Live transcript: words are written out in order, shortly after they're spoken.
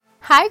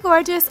Hi,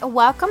 gorgeous.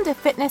 Welcome to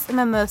Fitness and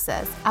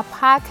Mimosas, a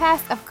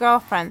podcast of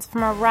girlfriends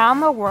from around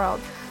the world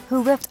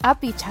who lift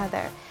up each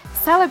other,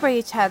 celebrate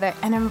each other,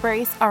 and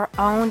embrace our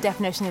own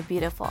definition of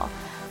beautiful.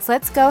 So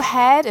let's go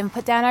ahead and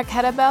put down our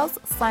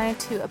kettlebells, slide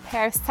into a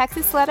pair of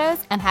sexy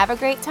sweaters, and have a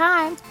great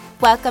time.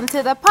 Welcome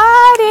to the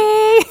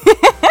party!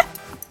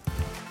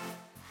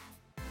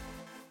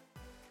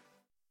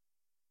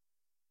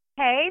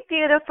 Hey,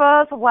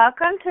 beautifuls.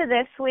 Welcome to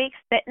this week's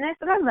Fitness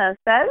and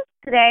Mimosas.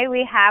 Today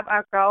we have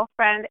our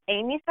girlfriend,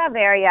 Amy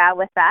Saveria,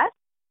 with us.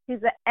 She's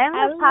the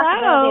endless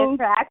possibility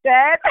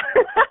attracted.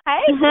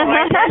 Hey,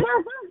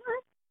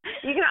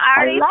 you can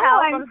already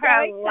tell from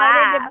her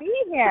laugh. I'm so excited to be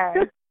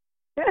here.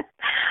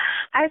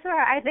 I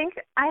swear, I think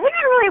I'm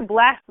really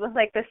blessed with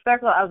the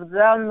circle of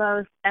the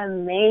most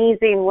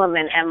amazing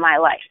women in my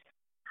life.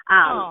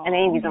 And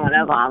Amy's one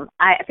of them.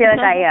 I feel like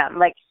I am.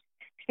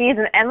 She's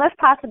an endless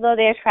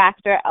possibility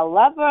attractor, a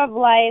lover of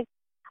life,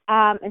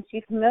 and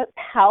she promotes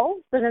health,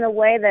 but in a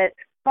way that's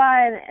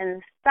fun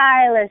and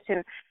stylish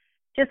and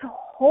just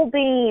whole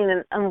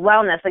being and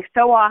wellness.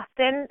 So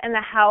often in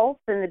the health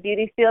and the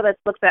beauty field, it's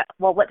looked at,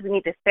 well, what do we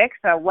need to fix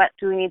or what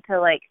do we need to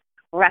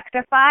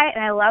rectify?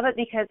 And I love it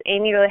because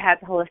Amy really has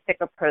a holistic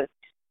approach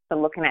to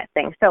looking at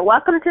things. So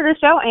welcome to the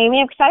show, Amy.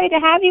 I'm excited to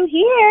have you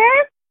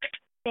here.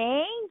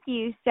 Thank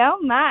you so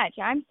much.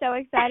 I'm so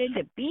excited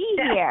to be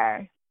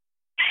here.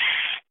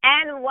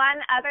 And one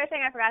other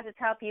thing I forgot to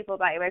tell people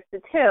about you is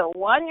two.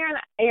 One,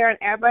 you're an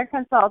Airborne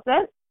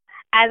consultant,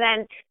 and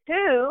then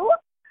two,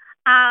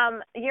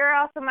 you're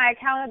also my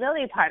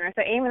accountability partner.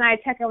 So Amy and I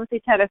check in with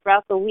each other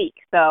throughout the week.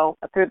 So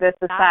through this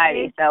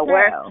society, so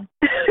true.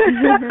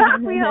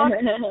 we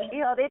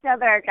hold each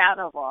other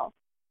accountable.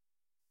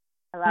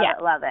 I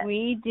love it.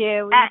 We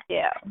do.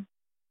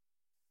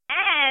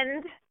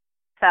 And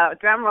so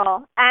drum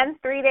roll. And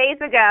 3 days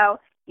ago,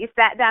 you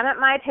sat down at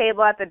my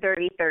table at the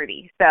Dirty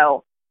 30.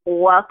 So.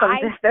 Welcome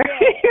to 30.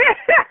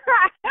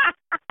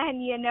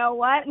 And you know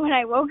what? When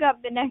I woke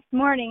up the next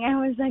morning, I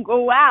was like,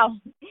 well, wow,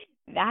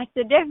 that's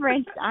the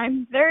difference.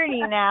 I'm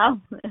 30 now.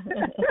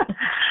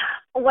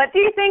 What do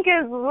you think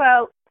is,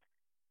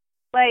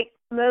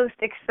 most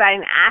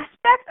exciting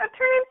aspect of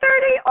turning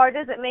 30? Or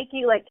does it make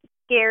you,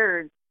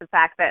 scared, the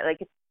fact that, I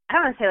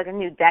don't want to say, a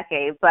new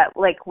decade, but,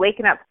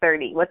 waking up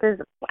 30?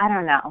 I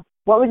don't know.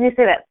 What would you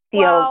say that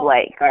feels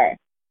like? Or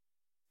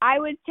I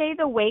would say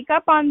the wake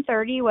up on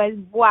 30 was,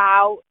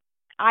 wow,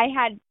 I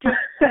had just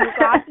 2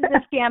 glasses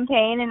of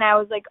champagne and I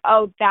was like,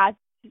 oh, that's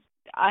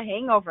a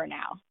hangover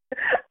now.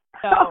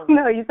 So oh,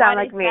 no, you sound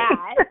like me.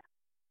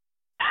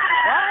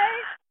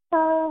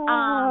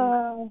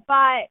 What?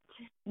 But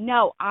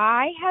no,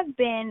 I have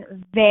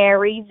been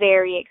very,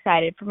 very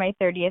excited for my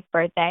 30th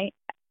birthday.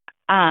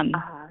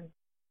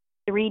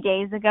 3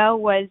 days ago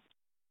was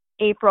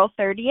April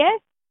 30th.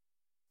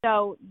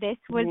 So this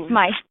was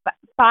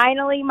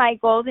finally my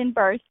golden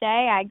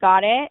birthday. I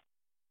got it.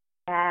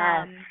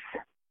 Yes.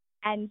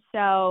 And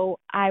so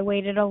I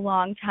waited a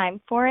long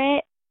time for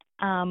it.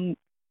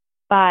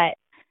 But,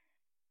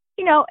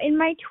 in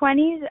my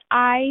 20s,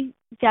 I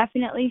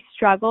definitely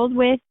struggled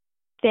with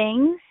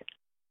things.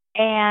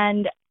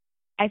 And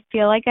I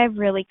feel like I've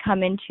really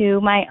come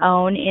into my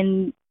own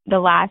in the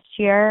last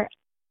year,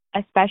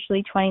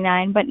 especially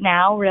 29. But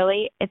now,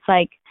 really, it's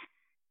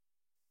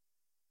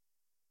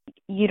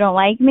you don't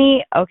like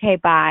me? Okay,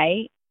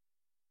 bye.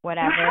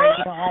 Whatever.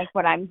 You don't like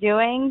what I'm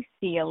doing?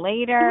 See you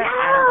later. Yeah.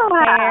 I don't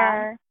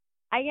care.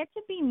 I get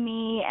to be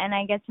me, and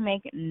I get to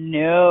make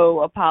no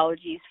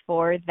apologies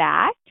for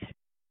that.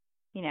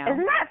 Isn't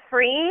that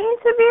freeing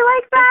to be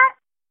like that?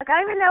 I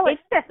don't even know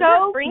it's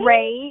so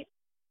great.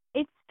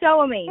 It's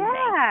so amazing.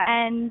 Yeah.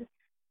 And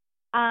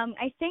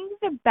I think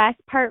the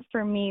best part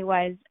for me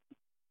was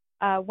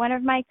one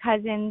of my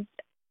cousins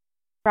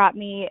bought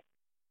me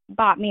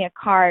a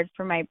card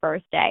for my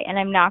birthday, and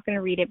I'm not going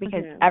to read it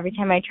because every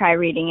time I try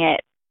reading it,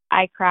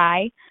 I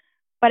cry.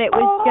 But it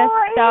was just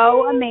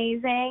so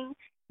amazing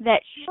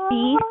that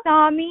she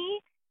saw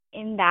me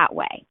in that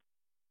way.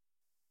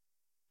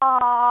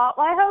 Oh,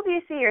 well, I hope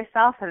you see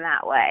yourself in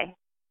that way,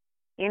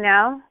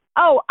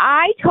 Oh,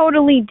 I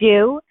totally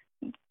do,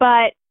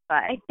 but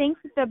I think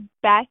the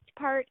best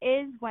part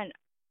is when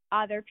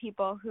other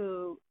people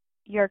who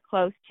you're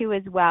close to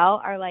as well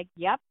are like,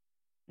 yep,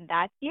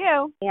 that's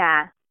you.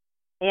 Yeah.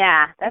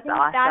 Yeah, that's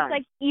awesome.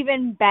 That's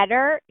even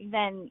better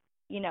than,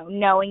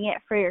 knowing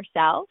it for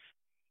yourself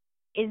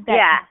is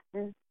that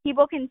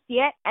people can see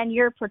it and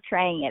you're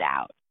portraying it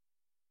out.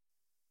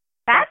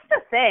 That's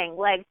the thing,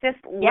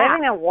 just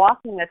living and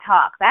walking the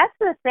talk. That's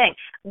the thing.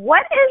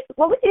 What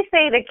would you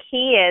say the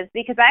key is?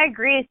 Because I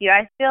agree with you.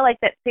 I feel like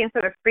that same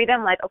sort of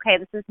freedom, okay,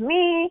 this is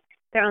me.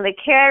 Don't really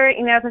care,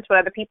 this is what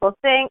other people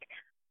think.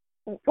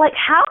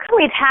 How can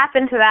we tap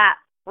into that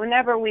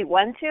whenever we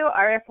want to,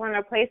 or if we're in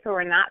a place where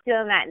we're not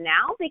feeling that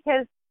now?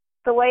 Because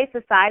the way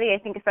society, I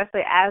think,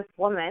 especially as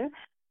women,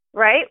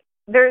 right,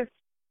 there's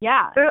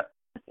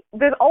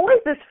always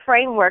this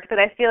framework that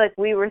I feel like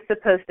we were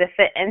supposed to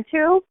fit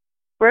into,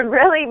 where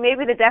really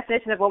maybe the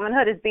definition of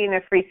womanhood is being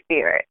a free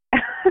spirit.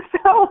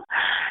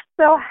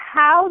 So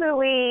how do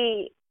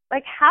we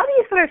like, how do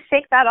you sort of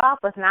shake that off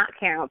with not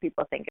caring what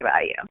people think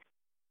about you?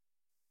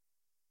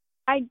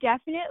 I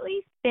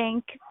definitely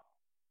think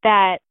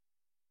that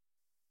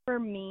for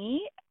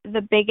me,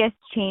 the biggest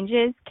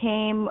changes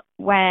came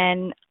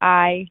when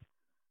I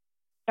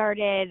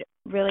started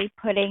really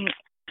putting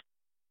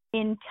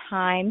in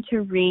time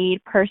to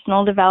read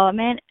personal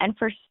development. And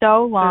for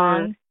so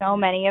long, so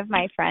many of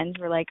my friends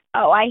were like,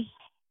 oh, I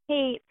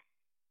hate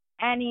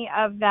any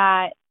of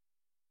that,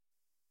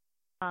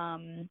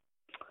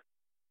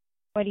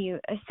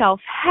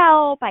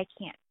 self-help. I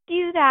can't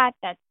do that.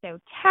 That's so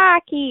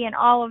tacky and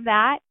all of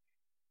that.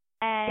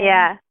 And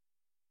yeah.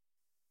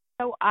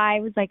 So I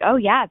was like, oh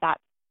yeah,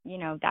 that's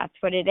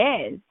what it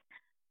is.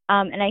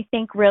 And I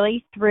think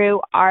really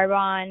through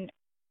Arbonne,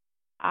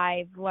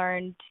 I've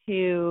learned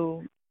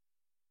to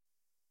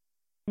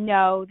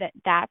know that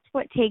that's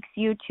what takes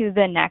you to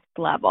the next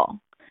level.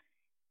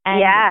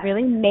 And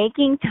really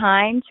making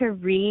time to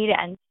read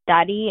and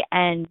study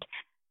and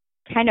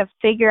kind of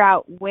figure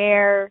out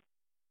where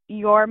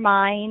your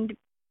mind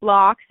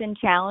blocks and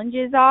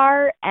challenges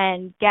are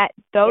and get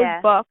those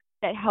books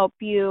that help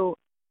you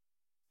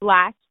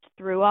last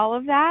through all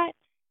of that.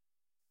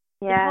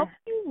 It helps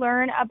you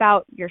learn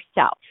about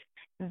yourself.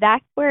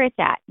 That's where it's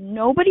at.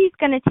 Nobody's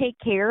going to take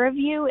care of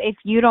you if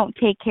you don't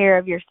take care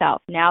of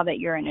yourself now that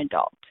you're an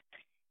adult.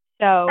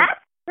 So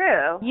that's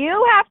true.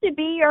 You have to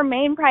be your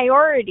main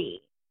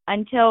priority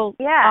until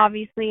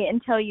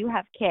you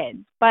have kids.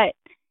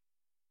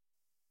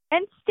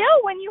 And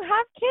still, when you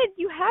have kids,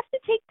 you have to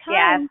take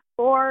time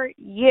for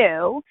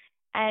you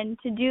and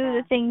to do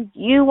the things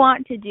you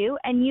want to do.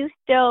 And you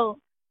still,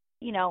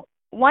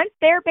 once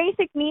their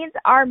basic needs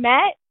are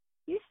met,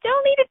 you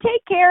still need to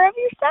take care of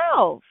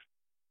yourself.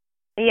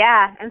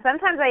 Yeah, and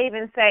sometimes I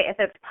even say, if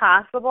it's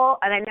possible,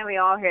 and I know we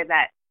all hear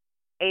that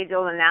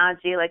age-old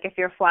analogy, like if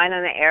you're flying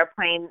on an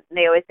airplane,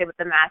 they always say put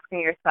the mask on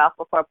yourself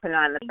before putting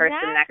on the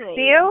person next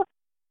to you.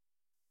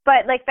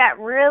 But, like, that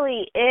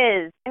really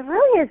is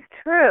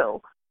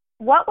true.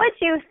 What would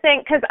you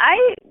think, because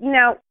I,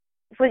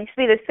 would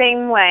be the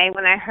same way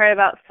when I heard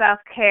about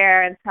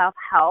self-care and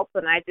self-help,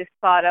 and I just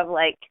thought of,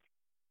 like,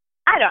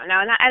 I don't know,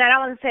 and I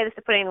don't want to say this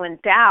to put anyone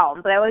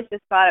down, but I always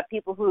just thought of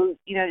people who,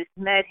 just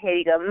meditate,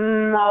 you go,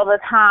 all the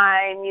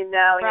time,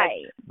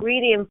 right. You're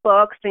reading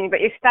books, but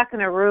you're stuck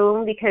in a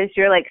room because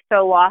you're, like,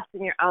 so lost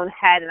in your own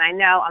head, and I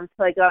know I'm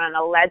totally going on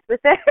a ledge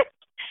with it,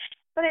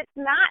 but it's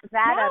not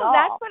that at all.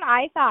 That's what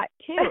I thought,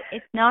 too.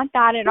 It's not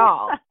that at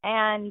all,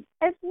 and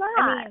it's not.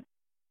 I mean,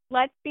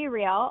 let's be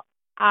real,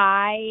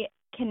 I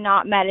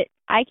cannot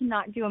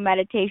do a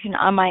meditation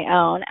on my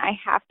own. I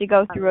have to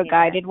go through a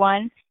guided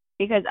one.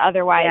 Because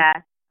otherwise,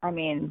 I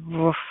mean,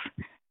 who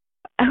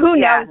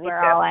knows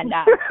where I'll end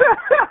up.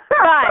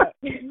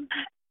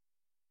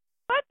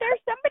 but there's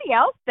somebody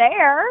else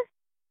there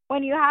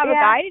when you have a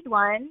guided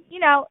one.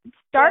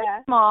 Start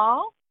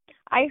small.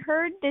 I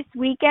heard this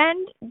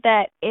weekend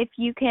that if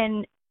you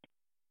can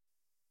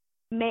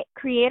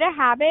create a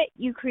habit,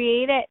 you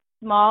create it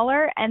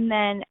smaller, and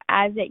then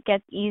as it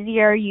gets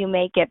easier, you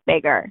make it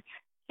bigger.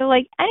 So,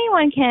 like,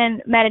 anyone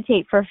can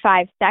meditate for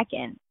 5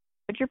 seconds.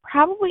 But you're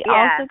probably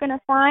also going to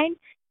find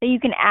that you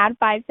can add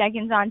 5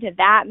 seconds onto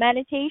that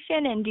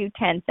meditation and do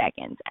 10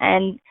 seconds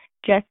and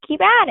just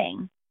keep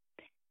adding.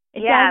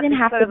 It doesn't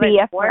have to be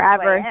a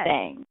forever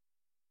thing.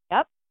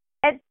 Yep.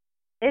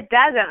 It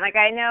doesn't. Like,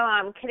 I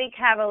know Kitty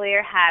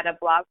Cavalier had a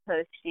blog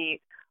post she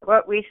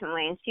wrote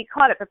recently, and she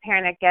called it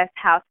Preparing a Guest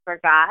House for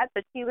God.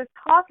 But she was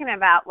talking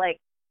about,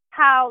 like,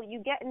 how you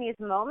get in these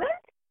moments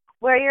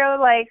where you're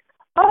like,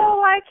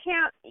 oh, I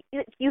can't,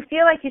 you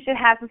feel like you should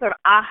have some sort of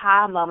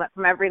aha moment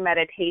from every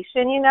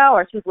meditation,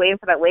 or she's waiting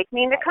for that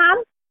awakening to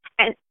come.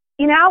 And,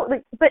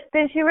 but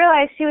then she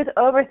realized she was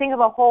overthinking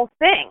the whole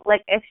thing.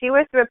 Like, if she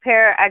was to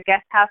prepare a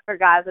guest house for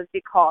God, as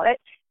she called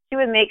it, she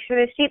would make sure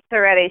the sheets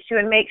are ready. She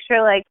would make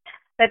sure, like,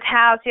 the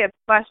towels, she had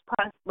plush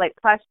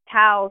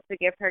towels to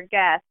give her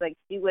guests. Like,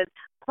 she would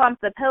plump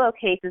the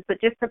pillowcases, but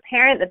just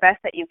preparing it the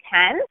best that you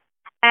can.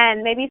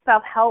 And maybe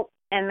self-help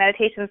and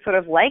meditation sort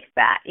of like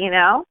that,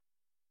 Yeah,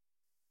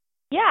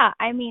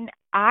 I mean,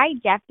 I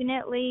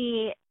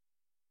definitely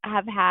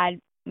have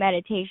had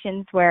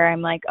meditations where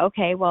I'm like,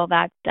 okay, well,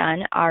 that's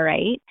done. All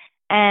right.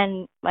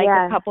 And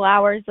a couple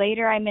hours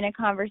later, I'm in a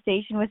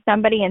conversation with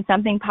somebody and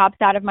something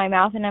pops out of my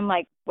mouth and I'm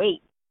like,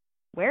 wait,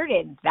 where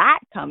did that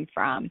come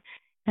from?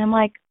 And I'm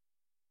like,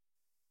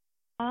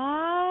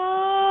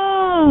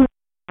 oh,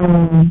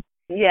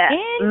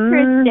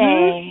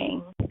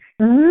 interesting.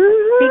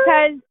 Mm-hmm.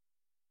 Because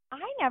I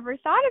never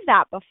thought of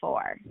that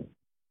before.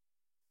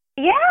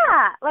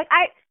 Yeah,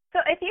 so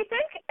if you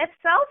think if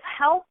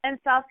self-help and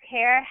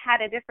self-care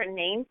had a different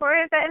name for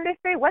it in the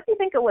industry, what do you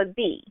think it would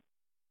be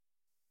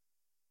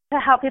to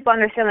help people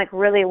understand, like,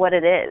 really what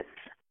it is?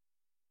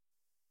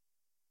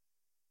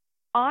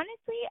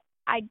 Honestly,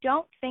 I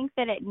don't think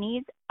that it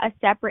needs a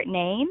separate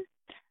name.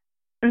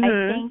 Mm-hmm. I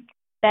think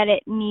that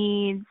it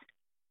needs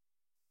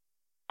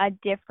a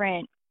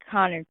different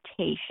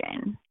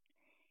connotation.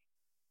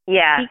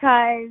 Yeah.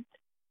 Because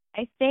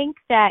I think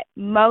that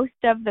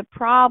most of the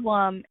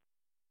problem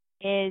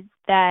is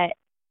that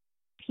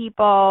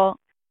people,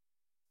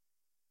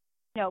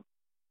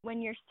 when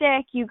you're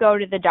sick, you go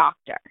to the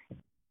doctor.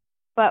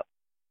 But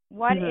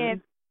what if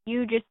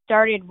you just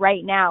started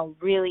right now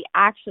really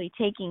actually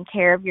taking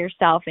care of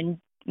yourself and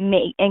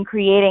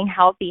creating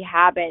healthy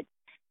habits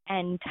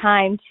and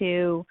time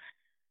to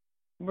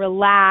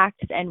relax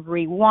and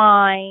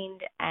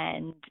rewind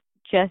and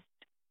just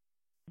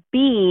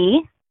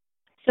be,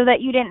 so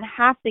that you didn't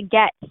have to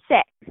get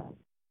sick?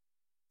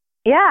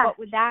 Yeah.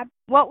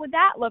 What would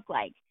that look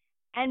like?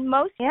 And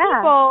most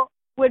people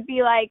would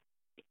be like,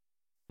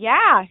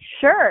 yeah,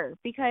 sure,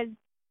 because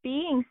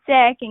being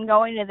sick and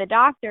going to the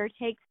doctor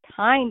takes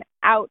time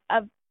out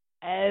of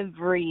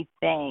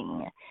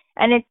everything.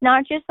 And it's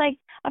not just like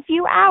a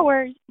few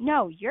hours.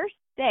 No, you're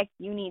sick.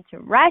 You need to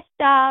rest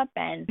up,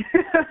 and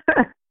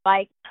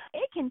like,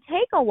 it can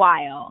take a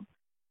while.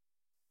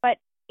 But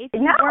if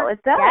you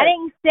weren't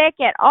getting sick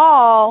at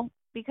all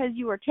because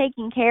you were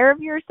taking care of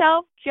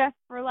yourself just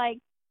for like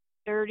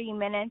 30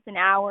 minutes, an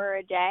hour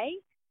a day,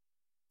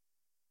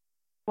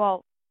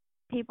 well,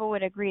 people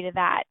would agree to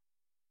that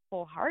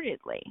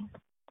wholeheartedly.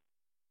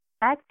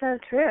 That's so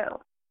true.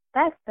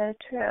 That's so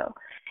true.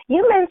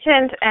 You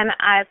mentioned, and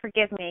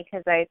forgive me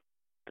because I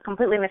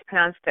completely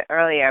mispronounced it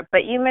earlier,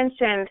 but you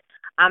mentioned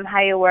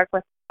how you work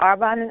with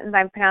Arbonne, if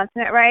I'm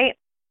pronouncing it right?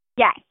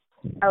 Yes.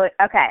 Oh,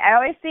 okay. I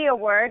always see a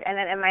word, and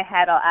then in my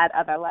head I'll add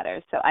other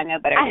letters, so I know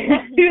better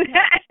to do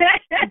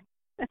that.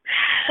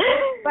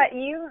 But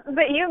you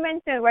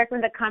mentioned working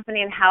with a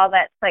company and how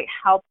that's like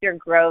helped your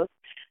growth.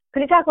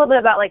 Could you talk a little bit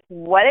about like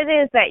what it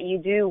is that you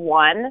do,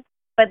 one,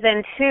 but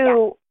then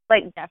two,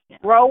 like definitely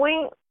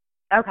growing?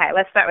 Okay,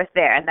 let's start with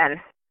there, and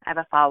then I have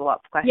a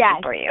follow-up question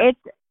for you.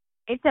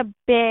 It's a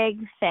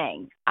big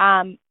thing.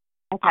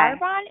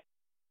 Arbonne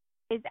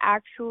is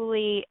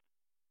actually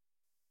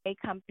a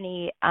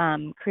company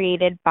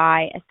created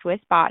by a Swiss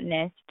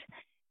botanist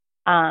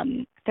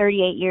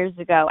 38 years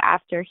ago,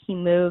 after he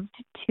moved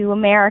to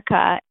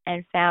America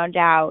and found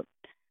out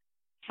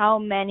how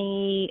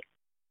many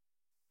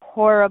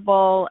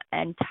horrible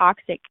and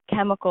toxic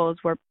chemicals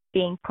were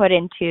being put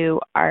into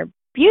our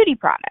beauty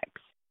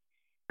products.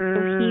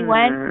 So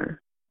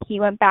he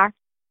went back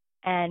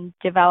and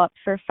developed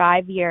for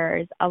 5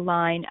 years a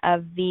line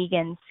of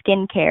vegan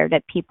skincare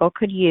that people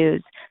could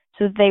use,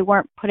 so they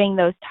weren't putting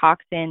those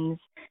toxins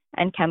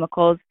and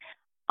chemicals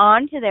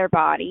onto their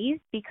bodies,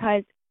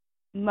 because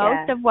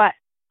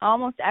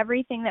almost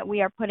everything that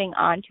we are putting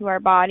onto our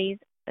bodies,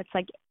 it's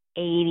like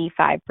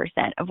 85%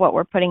 of what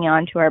we're putting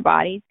onto our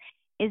bodies,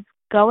 is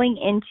going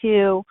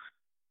into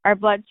our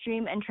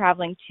bloodstream and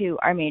traveling to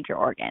our major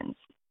organs.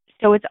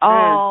 So it's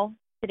all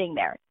sitting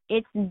there.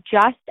 It's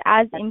just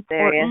as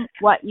important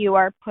what you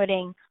are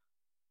putting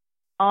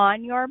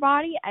on your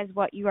body as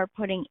what you are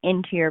putting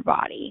into your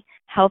body.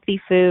 Healthy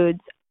foods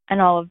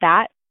and all of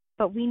that.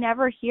 But we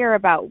never hear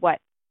about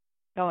what's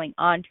going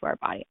on to our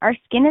body. Our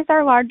skin is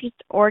our largest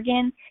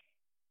organ,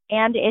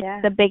 and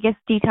it's the biggest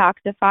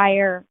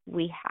detoxifier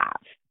we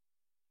have.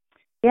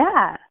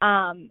 Yeah.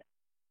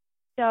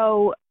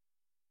 So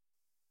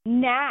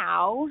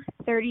now,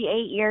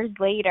 38 years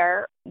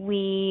later,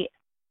 we,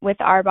 with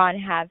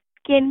Arbonne, have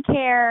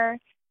skincare,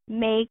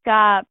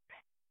 makeup,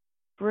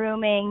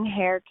 grooming,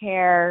 hair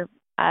care,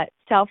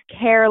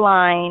 self-care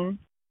line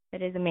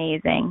that is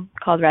amazing,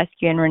 called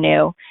Rescue and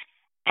Renew.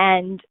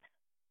 And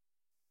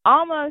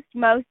almost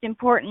most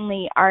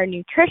importantly, our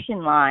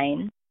nutrition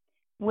line,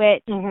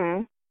 which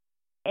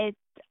it's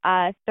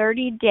a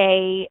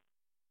 30-day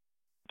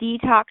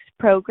detox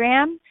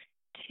program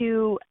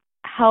to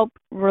help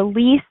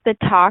release the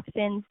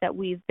toxins that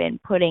we've been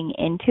putting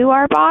into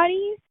our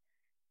bodies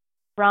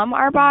from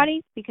our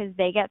bodies, because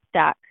they get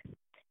stuck.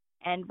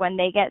 And when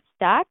they get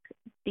stuck,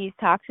 these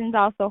toxins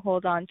also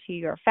hold on to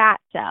your fat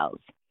cells.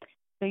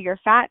 So your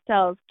fat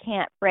cells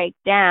can't break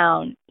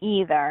down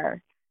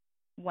either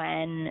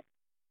when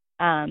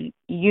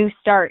you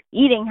start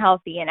eating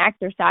healthy and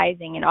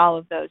exercising and all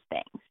of those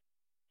things.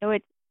 So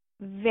it's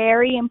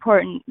very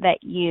important that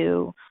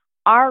you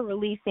are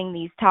releasing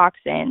these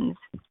toxins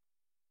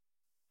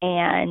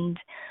and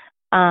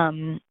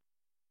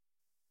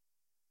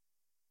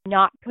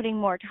not putting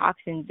more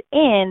toxins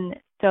in,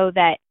 so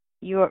that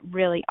you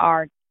really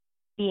are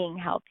being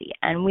healthy.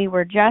 And we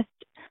were just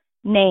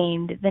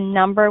named the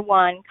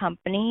 #1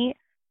 company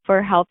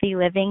for healthy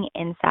living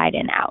inside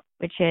and out,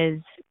 which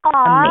is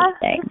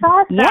amazing. That's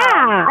awesome.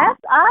 Yeah.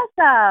 That's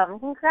awesome.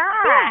 Congrats.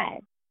 Yeah.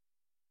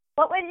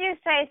 What would you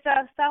say, so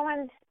if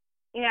someone's,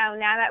 now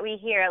that we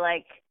hear,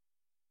 like,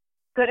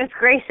 goodness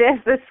gracious,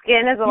 the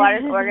skin is the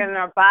largest organ in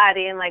our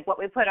body, and, like, what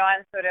we put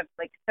on sort of,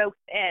 like, soaks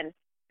in.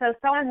 So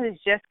someone who's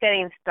just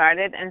getting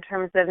started in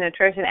terms of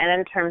nutrition and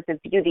in terms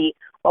of beauty,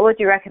 what would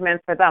you recommend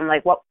for them?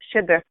 Like, what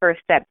should their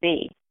first step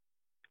be?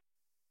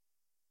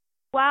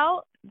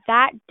 Well,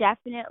 that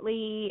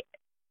definitely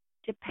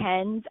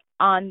depends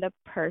on the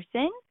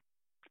person.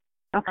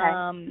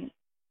 Okay.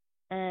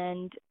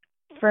 And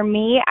for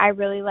me, I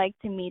really like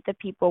to meet the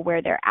people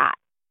where they're at.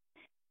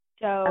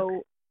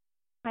 So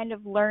kind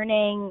of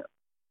learning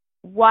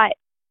what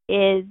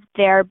is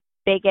their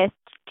biggest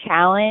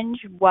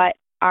challenge, what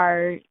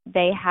are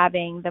they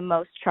having the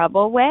most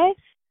trouble with.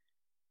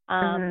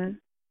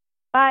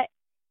 But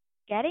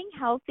getting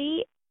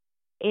healthy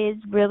is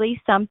really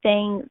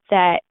something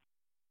that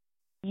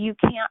you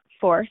can't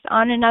force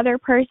on another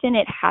person.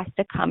 It has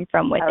to come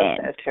from within.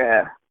 Oh, so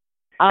true.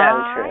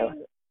 So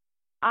true.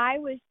 I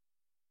was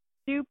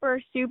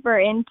super, super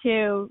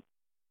into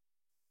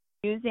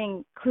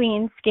using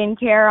clean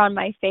skincare on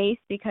my face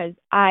because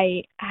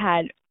I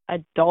had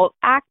adult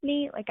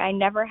acne. Like, I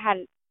never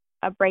had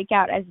a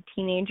breakout as a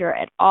teenager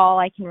at all.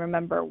 I can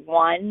remember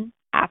one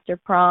after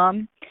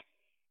prom,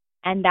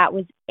 and that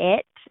was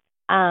it.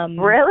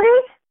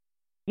 Really?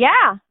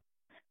 Yeah.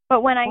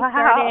 But when I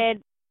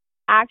started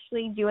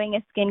actually doing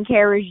a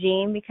skincare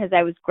regime because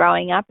I was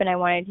growing up and I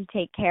wanted to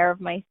take care of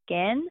my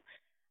skin,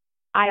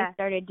 I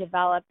started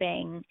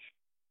developing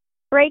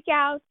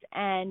breakouts,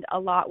 and a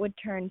lot would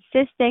turn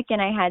cystic, and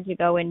I had to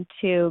go in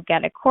to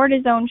get a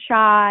cortisone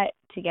shot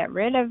to get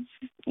rid of,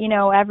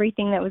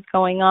 everything that was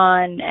going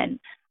on. And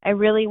I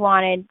really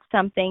wanted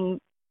something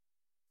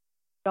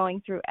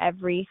going through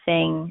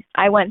everything.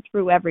 I went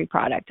through every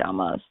product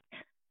almost.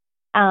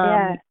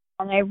 And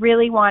I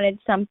really wanted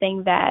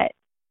something that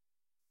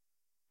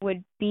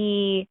would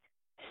be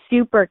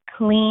super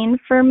clean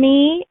for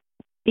me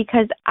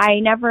because I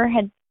never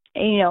had,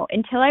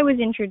 until I was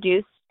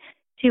introduced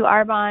to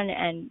Arbonne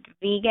and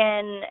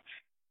vegan,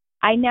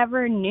 I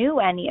never knew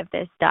any of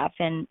this stuff.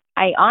 And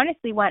I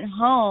honestly went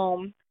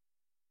home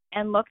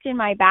and looked in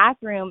my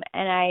bathroom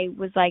and I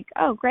was like,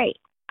 oh, great.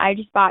 I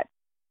just bought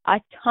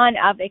a ton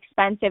of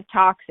expensive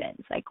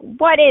toxins. Like,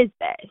 what is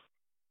this?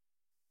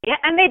 Yeah,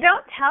 and they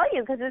don't tell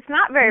you because it's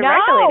not very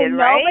regulated,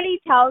 right? Nobody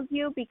tells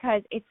you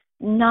because it's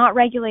not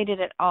regulated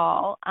at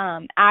all.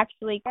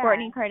 Actually,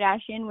 Kourtney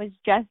Kardashian was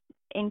just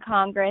in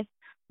Congress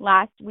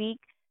last week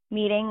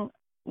meeting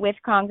with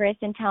Congress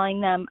and telling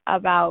them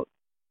about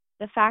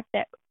the fact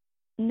that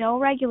no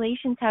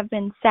regulations have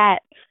been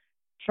set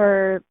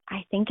for,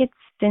 I think it's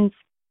since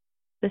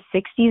the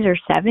 60s or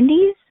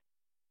 70s.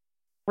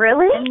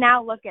 Really? And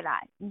now look at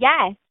us.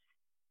 Yes.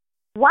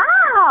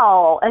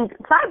 Wow. And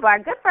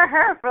sidebar, good for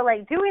her for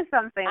doing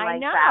something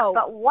like that.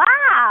 But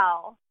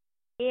wow.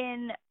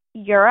 In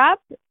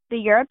Europe, the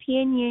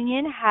European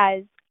Union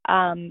has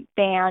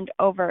banned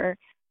over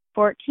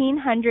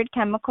 1,400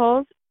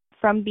 chemicals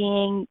from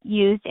being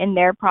used in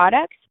their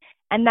products.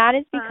 And that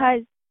is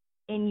because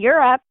in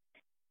Europe,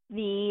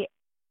 the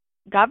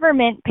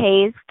government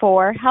pays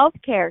for health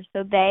care.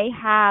 So they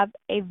have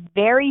a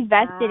very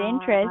vested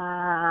interest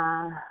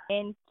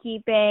in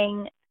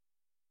keeping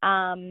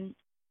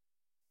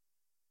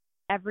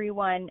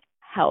everyone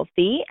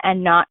healthy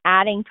and not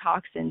adding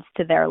toxins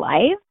to their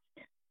life.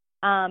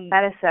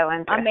 That is so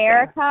interesting.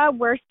 America,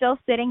 we're still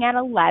sitting at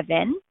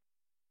 11,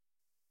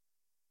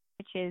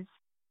 which is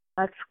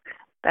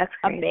that's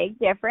a big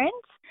difference.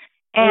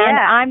 And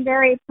I'm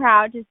very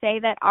proud to say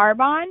that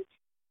Arbonne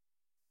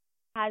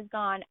has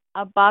gone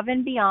above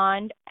and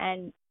beyond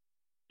and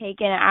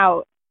taken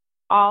out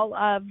all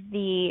of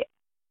the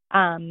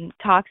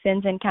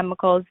toxins and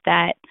chemicals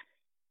that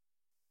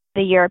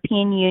the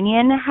European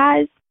Union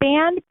has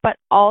banned, but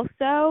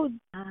also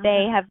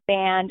they have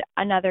banned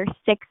another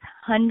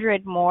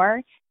 600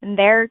 more, and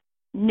their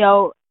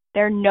no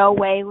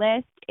way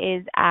list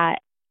is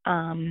at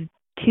 2,000.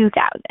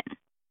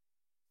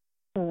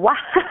 Wow.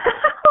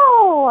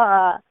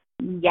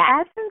 Yeah,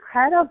 that's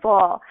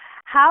incredible.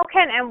 How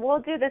can, and we'll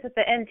do this at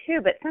the end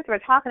too, but since we're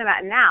talking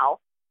about it now,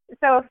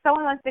 so if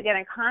someone wants to get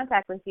in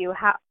contact with you,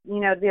 how,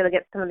 to be able to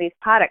get some of these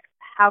products,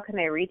 how can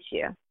they reach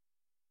you?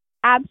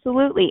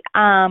 Absolutely.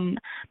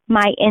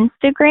 My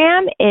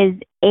Instagram is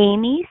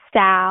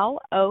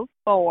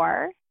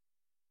AmySal04.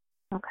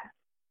 Okay.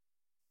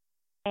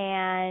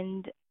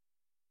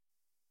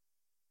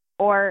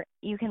 Or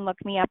you can look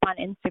me up on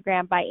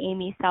Instagram by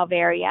Amy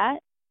Salvaria,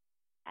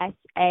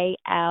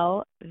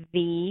 SALVARIA.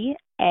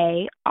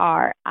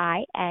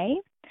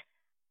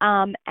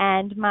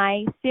 And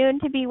my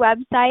soon-to-be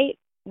website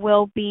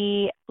will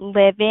be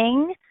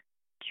Living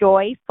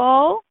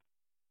Joyful,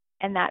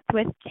 and that's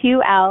with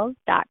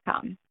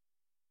 2Ls.com.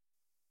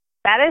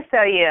 That is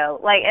so you.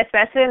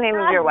 Especially the name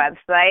of your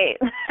website.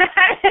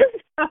 That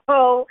is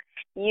so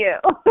you.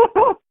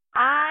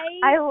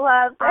 I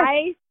love it.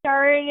 I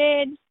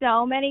started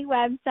so many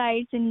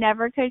websites and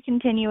never could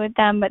continue with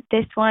them, but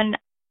this one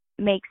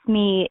makes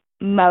me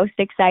most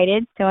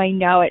excited, so I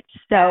know it's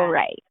so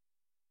right.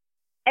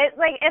 It's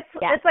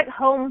it's like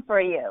home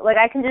for you.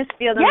 I can just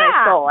feel it in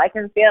my soul. I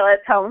can feel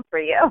it's home for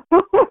you.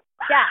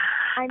 Yeah.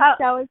 I'm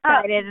so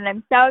excited, and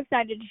I'm so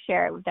excited to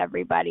share it with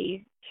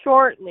everybody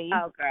shortly.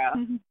 Oh, girl.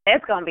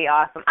 It's going to be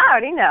awesome. I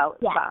already know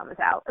the bomb is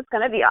out. It's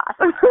going to be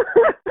awesome.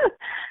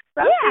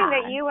 Something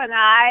that you and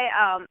I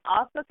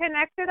also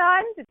connected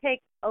on, to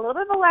take a little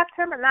bit of a left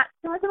turn, but not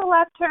too much of a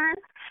left turn,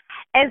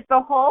 is the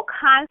whole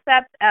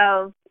concept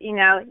of,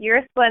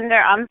 you're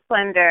slender, I'm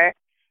slender.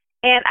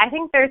 And I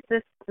think there's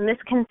this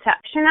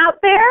misconception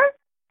out there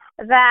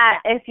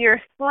that if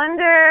you're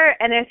slender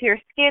and if you're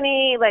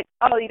skinny,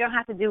 you don't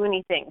have to do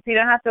anything. So you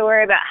don't have to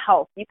worry about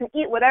health. You can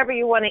eat whatever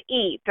you want to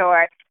eat,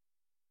 or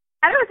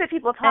I don't know if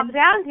people talk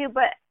down to you,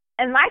 but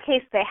in my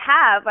case they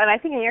have, and I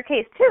think in your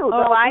case too.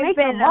 Oh, I've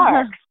been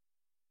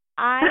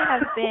I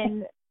have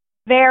been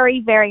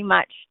very, very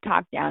much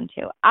talked down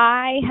to.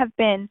 I have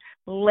been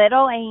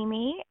little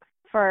Amy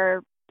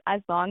for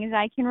as long as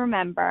I can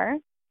remember.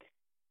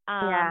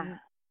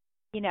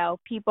 You know,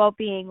 people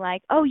being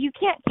like, "Oh, you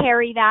can't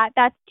carry that.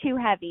 That's too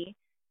heavy."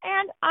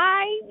 And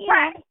I, you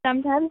know,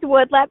 sometimes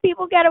would let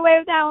people get away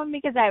with that one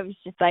because I was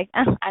just like,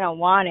 I don't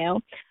want to.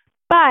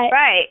 But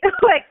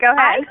like, go ahead.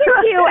 I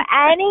can do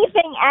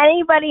anything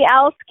anybody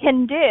else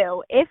can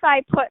do if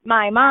I put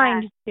my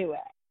mind to it.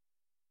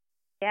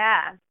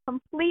 Yeah.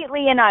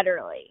 Completely and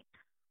utterly.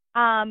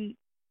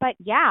 But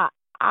yeah,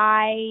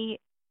 I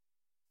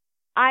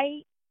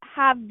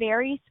have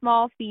very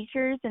small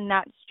features, and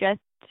that's just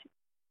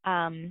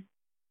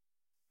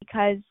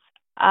because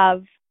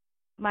of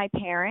my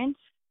parents.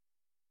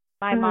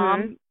 My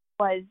mom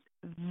was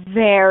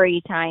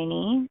very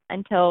tiny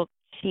until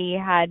she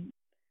had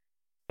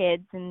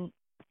kids, and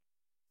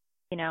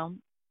you know,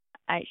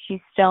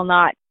 she's still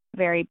not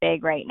very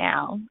big right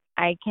now.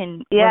 I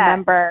can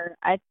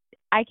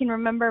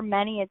remember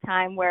many a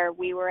time where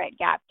we were at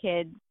Gap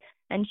Kids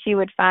and she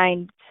would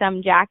find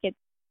some jacket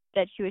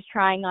that she was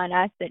trying on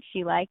us that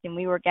she liked, and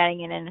we were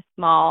getting it in a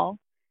small,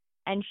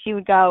 and she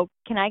would go,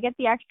 "Can I get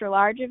the extra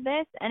large of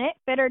this?" And it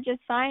fit her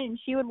just fine, and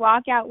she would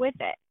walk out with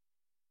it.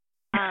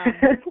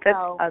 That's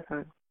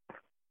awesome.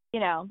 You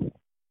know,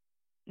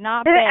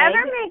 not Did big. it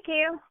ever make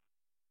you?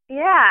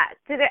 Yeah.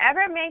 Did it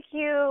ever make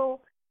you?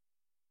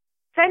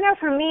 So I know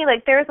for me,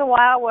 like there was a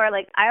while where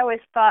like I always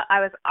thought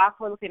I was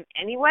awkward looking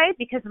anyway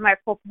because of my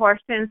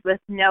proportions with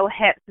no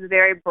hips and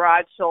very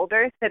broad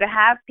shoulders. So to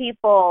have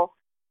people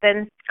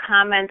then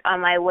comment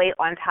on my weight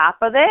on top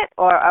of it,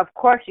 or of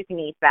course you can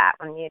eat that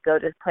when you go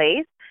to this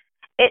place,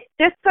 it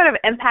just sort of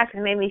impacted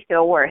and made me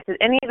feel worse. Did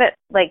any of it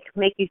like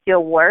make you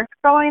feel worse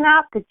growing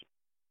up?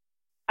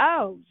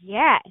 Oh,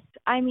 yes.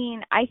 I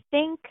mean, I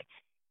think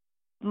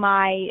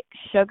my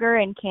sugar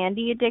and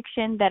candy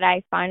addiction that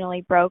I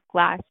finally broke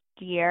last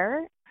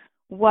year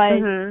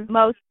was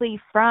mostly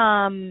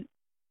from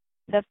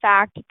the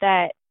fact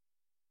that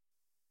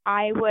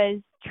I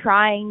was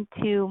trying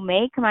to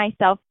make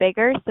myself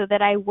bigger so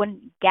that I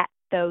wouldn't get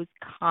those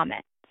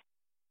comments.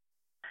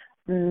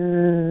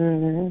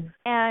 And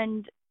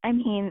I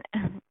mean,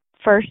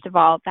 first of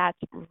all, that's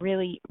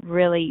really,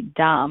 really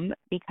dumb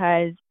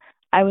because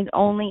I was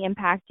only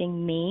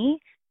impacting me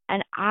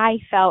and I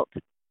felt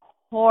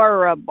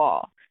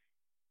horrible.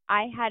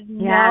 I had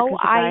no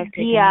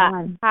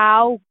idea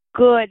how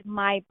good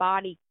my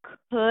body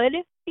could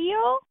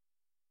feel.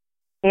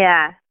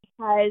 Yeah.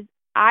 Because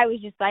I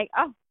was just like,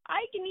 oh,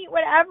 I can eat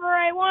whatever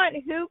I want.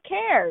 Who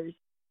cares?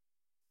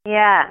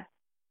 Yeah.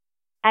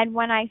 And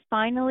when I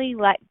finally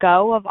let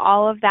go of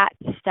all of that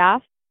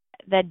stuff,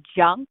 the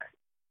junk,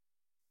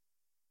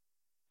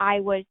 I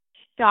was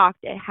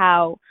shocked at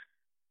how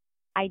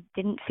I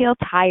didn't feel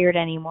tired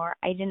anymore.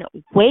 I didn't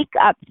wake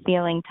up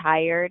feeling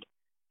tired.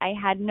 I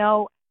had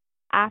no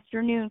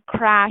afternoon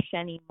crash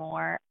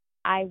anymore.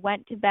 I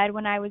went to bed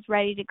when I was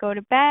ready to go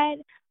to bed.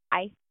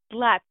 I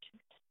slept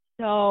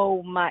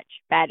so much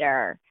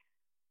better.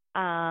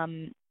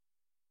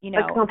 You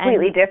know, a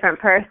completely different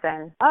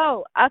person.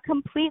 Oh, a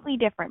completely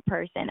different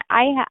person.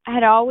 I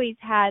had always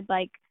had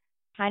like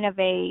kind of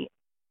a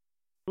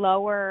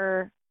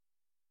lower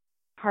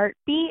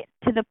heartbeat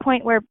to the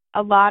point where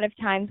a lot of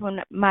times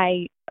when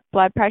my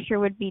blood pressure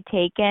would be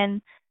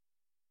taken,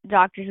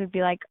 doctors would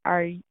be like,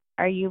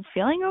 are you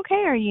feeling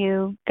okay?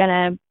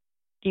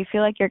 Do you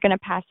feel like you're gonna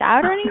pass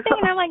out or anything?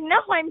 And I'm like,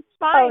 no, I'm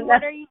fine. Oh, no.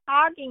 What are you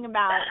talking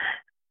about?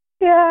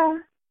 Yeah.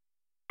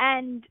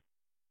 And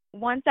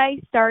once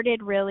I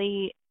started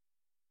really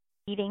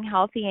eating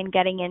healthy and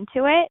getting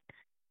into it,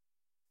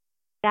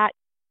 that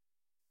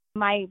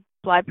my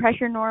blood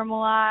pressure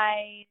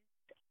normalized,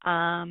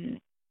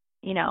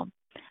 you know,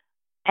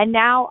 and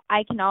now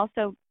I can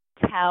also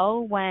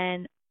tell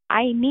when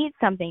I need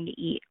something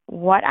to eat,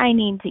 what I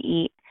need to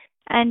eat.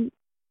 And,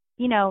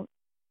 you know,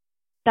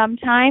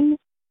 sometimes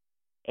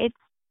it's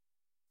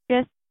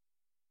just,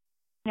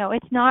 you know,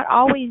 it's not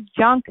always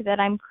junk that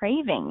I'm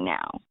craving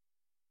now.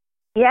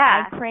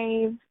 Yeah. I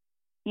crave,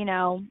 you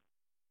know,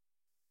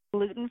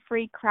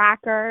 gluten-free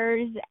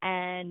crackers,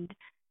 and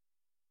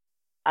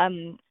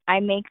I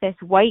make this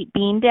white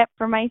bean dip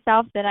for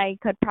myself that I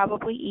could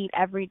probably eat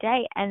every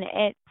day, and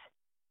it's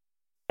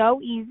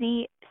so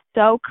easy,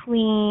 so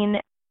clean,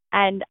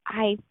 and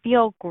I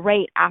feel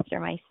great after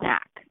my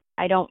snack.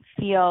 I don't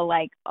feel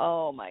like,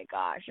 oh my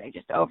gosh, I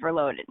just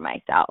overloaded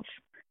myself.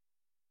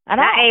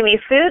 Amy,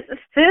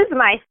 food's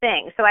my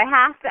thing, so I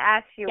have to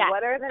ask you,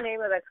 what are the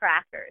name of the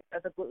crackers,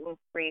 of the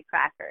gluten-free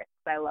crackers?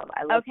 I love.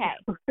 Okay,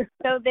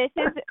 so this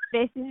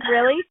is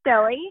really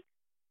silly,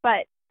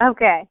 but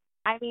okay.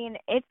 I mean,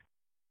 it's,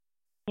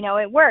 you know,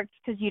 it works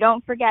because you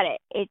don't forget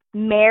it. It's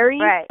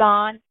Mary's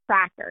Gone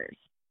Crackers.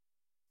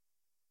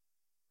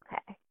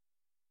 Okay.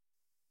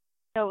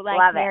 So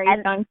like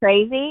Mary's Gone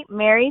Crazy,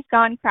 Mary's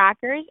Gone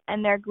Crackers,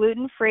 and they're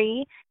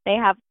gluten-free. They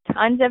have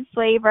tons of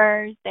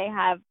flavors. They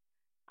have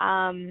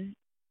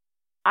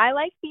I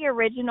like the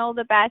original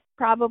the best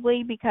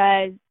probably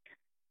because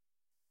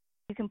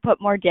you can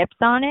put more dips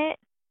on it.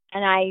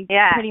 And I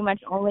pretty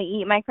much only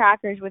eat my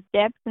crackers with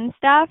dips and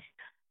stuff.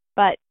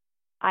 But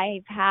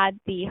I've had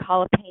the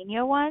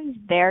jalapeno ones.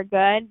 They're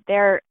good.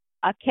 They're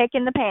a kick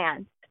in the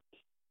pants.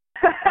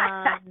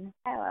 I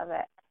love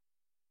it.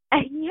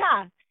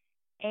 Yeah.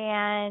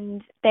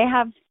 And they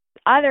have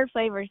other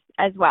flavors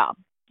as well.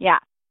 Yeah.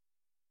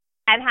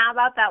 And how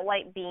about that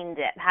white bean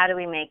dip? How do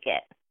we make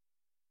it?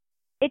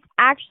 It's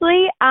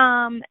actually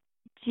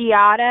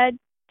Giada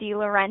De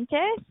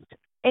Laurentiis.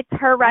 It's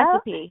her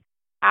recipe.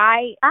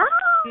 I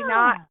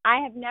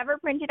have never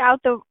printed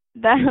out the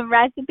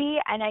recipe,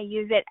 and I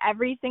use it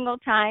every single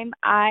time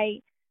I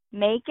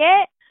make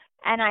it.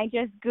 And I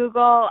just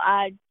Google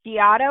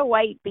Giada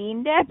white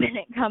bean dip, and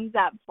it comes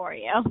up for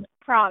you.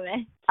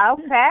 Promise.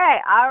 Okay.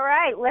 All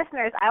right.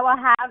 Listeners, I will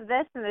have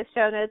this in the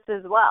show notes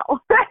as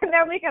well. And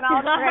then we can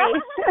all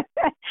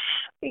trade.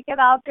 We can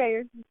all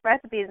trade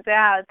recipes and see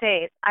how it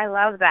tastes. I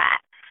love that.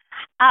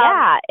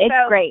 Yeah, it's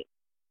great.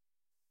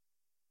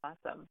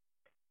 Awesome.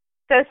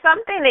 So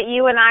something that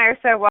you and I are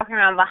sort of walking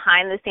around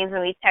behind the scenes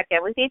when we check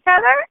in with each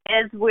other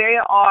is we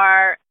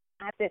are,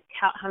 I have to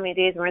count how many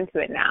days we're into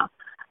it now,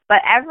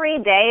 but every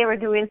day we're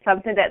doing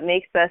something that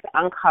makes us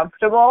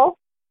uncomfortable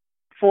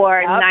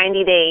for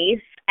 90 days.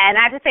 And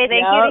I have to say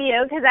thank you to you,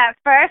 because at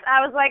first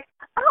I was like,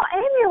 oh,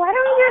 Amy, why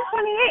don't we do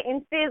 28?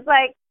 And she's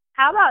like,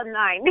 how about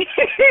 90?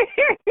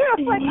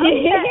 Like,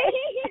 okay.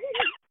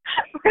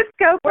 Let's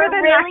go for the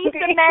 90. We're really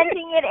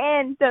cementing it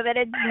in so that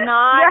it's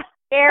not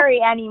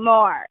scary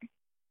anymore.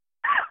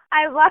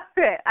 I love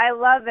it. I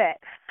love it.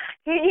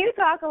 Can you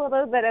talk a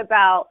little bit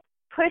about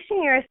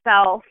pushing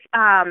yourself,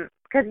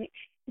 because you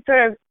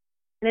sort of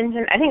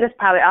mentioned, I think it's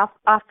probably off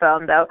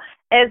phone though,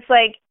 it's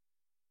like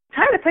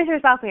trying to push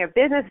yourself in your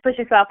business, push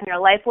yourself in your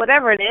life,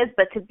 whatever it is,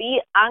 but to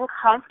be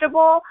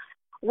uncomfortable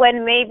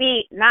when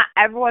maybe not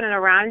everyone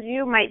around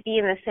you might be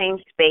in the same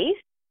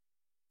space,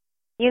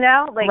 you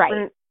know? Like,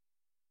 right.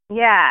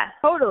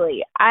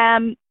 Totally.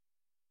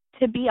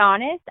 To be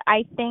honest,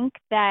 I think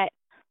that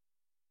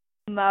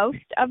most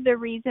of the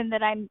reason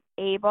that I'm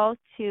able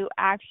to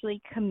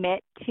actually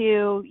commit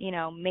to, you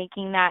know,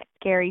 making that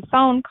scary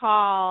phone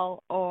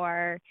call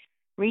or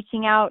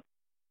reaching out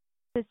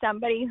to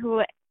somebody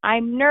who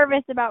I'm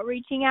nervous about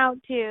reaching out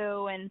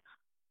to and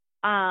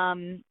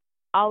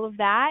all of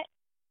that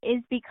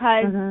is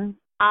because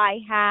I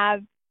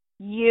have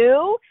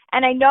you,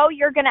 and I know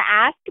you're going to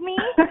ask me,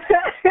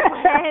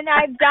 and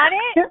I've done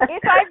it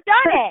if I've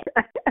done it.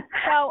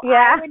 So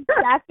I would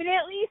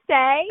definitely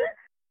say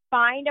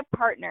find a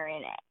partner in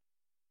it.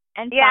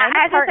 And I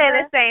had to say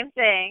the same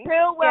thing.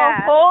 Who will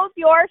hold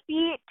your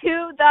feet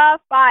to the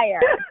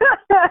fire.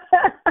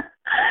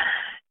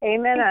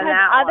 Amen because on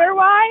that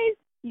otherwise,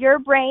 your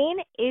brain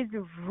is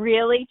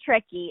really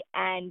tricky.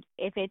 And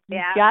if it's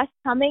just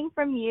coming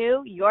from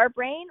you, your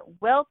brain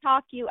will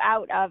talk you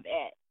out of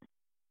it.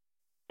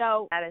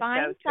 So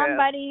find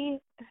somebody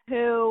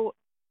who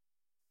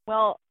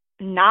will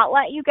not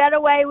let you get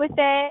away with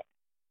it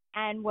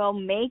and will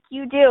make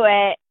you do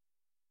it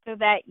so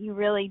that you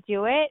really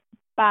do it.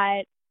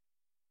 But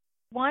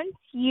once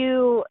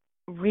you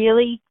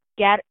really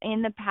get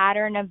in the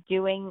pattern of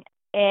doing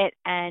it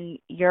and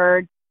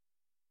you're,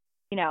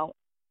 you know,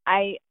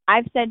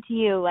 I've said to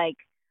you, like,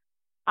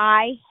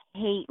 I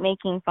hate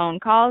making phone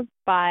calls,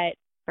 but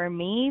for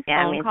me,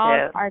 phone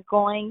calls are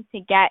going to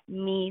get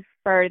me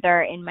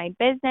further in my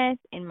business,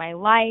 in my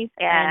life.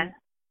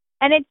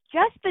 And it's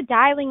just the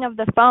dialing of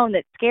the phone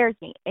that scares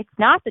me. It's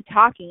not the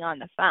talking on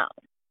the phone.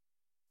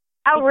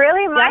 Oh,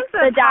 really? Mine's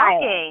the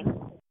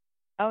talking.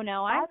 Oh,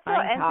 no, I'm That's fine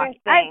so talking.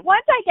 interesting.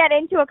 Once I get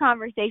into a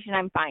conversation,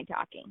 I'm fine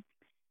talking.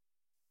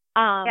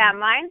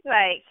 Mine's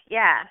like,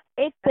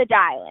 It's the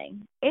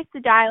dialing. It's the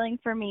dialing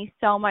for me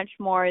so much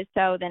more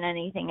so than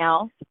anything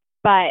else.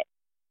 But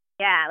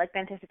like the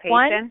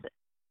anticipation.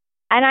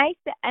 And I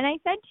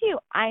said to you,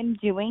 I'm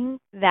doing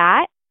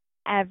that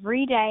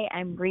every day.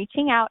 I'm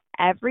reaching out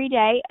every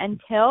day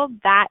until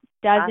that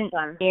doesn't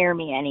scare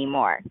me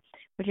anymore,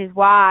 which is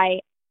why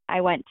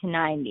I went to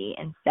 90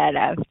 instead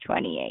of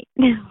 28.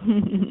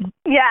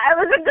 It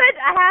was a good,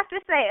 I have to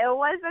say, it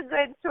was a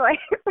good choice.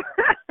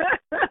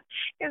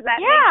 Because that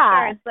makes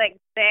sure it's like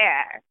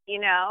there, you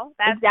know?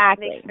 That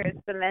makes sure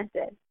it's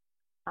cemented.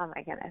 Oh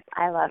my goodness,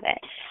 I love it.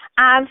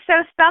 So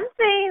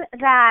something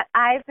that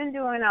I've been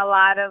doing a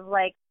lot of,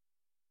 like,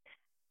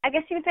 I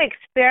guess you could say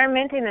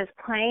experimenting is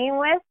playing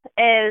with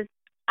is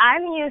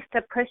I'm used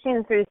to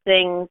pushing through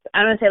things. I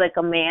don't want to say like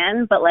a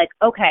man, but like,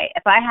 okay,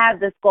 if I have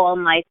this goal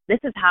in life, this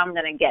is how I'm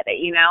going to get it,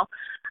 you know?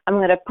 I'm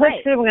going to push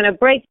through, I'm going to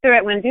break through it,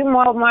 I'm going to do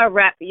more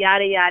rep,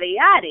 yada, yada,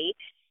 yada.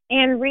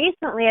 And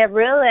recently I've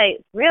really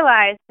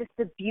realized just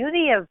the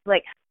beauty of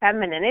like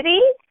femininity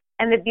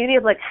and the beauty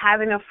of like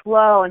having a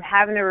flow and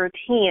having a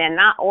routine and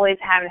not always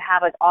having to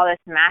have like all this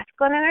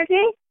masculine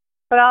energy,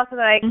 but also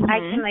like I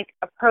can like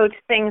approach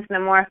things in a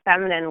more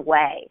feminine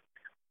way.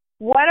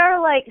 What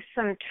are like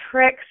some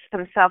tricks,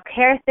 some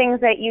self-care things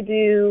that you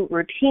do,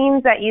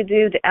 routines that you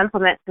do to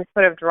implement to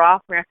sort of draw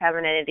from your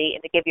femininity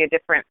and to give you a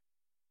different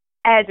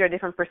edge or a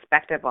different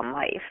perspective on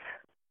life?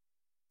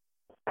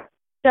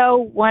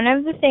 So one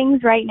of the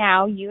things right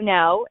now,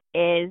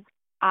 is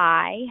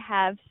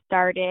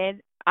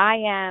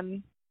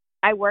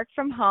I work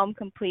from home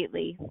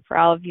completely for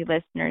all of you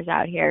listeners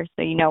out here,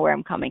 so you know where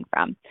I'm coming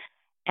from.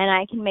 And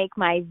I can make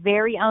my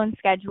very own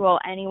schedule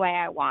any way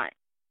I want,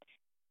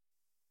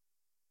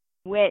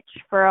 which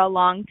for a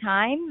long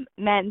time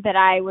meant that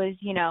I was,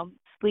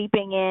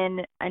 sleeping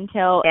in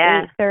until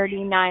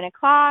 8:30, 9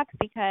 o'clock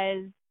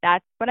because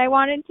that's what I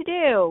wanted to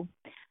do.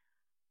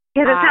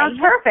 Because it sounds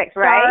perfect,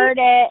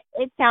 right?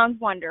 It sounds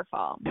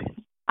wonderful.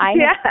 I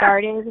have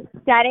started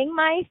setting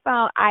my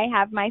phone. I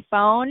have my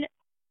phone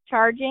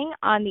charging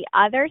on the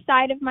other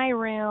side of my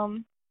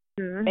room,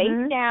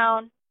 face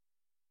down,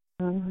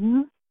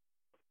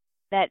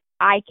 that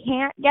I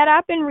can't get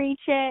up and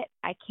reach it.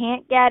 I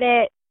can't get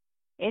it.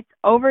 It's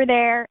over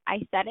there. I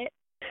set it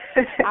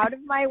out of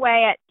my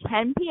way at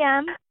 10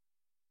 p.m.,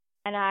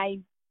 and I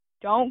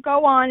don't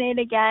go on it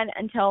again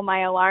until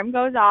my alarm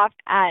goes off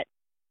at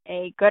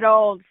a good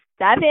old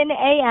 7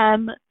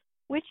 a.m.,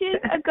 which is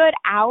a good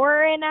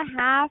hour and a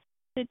half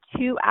to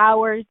 2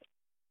 hours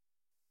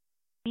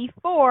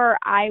before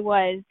I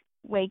was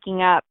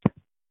waking up,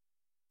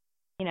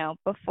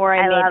 before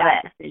I made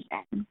that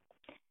decision.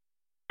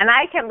 And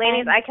I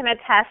can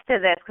attest to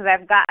this because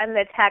I've gotten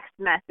the text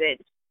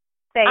message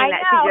saying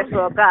that she just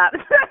woke up.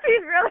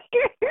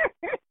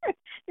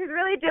 She's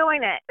really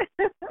doing it.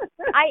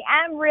 I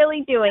am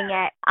really doing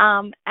it.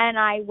 And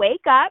I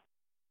wake up,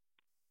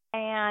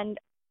 and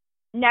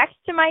next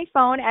to my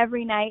phone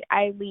every night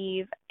I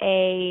leave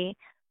a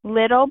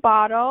little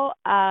bottle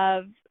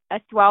of a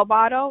Swell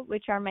bottle,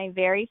 which are my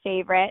very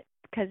favorite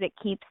because it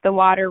keeps the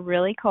water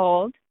really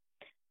cold.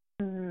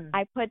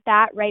 I put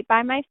that right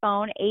by my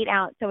phone, 8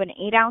 ounce, so an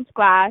 8 ounce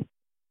glass,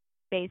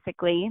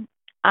 basically,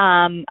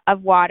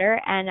 of water,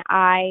 and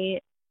I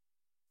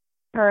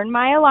turn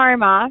my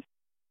alarm off,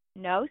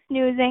 no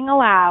snoozing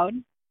allowed,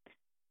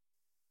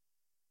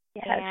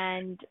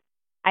 and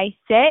I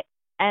sit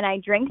and I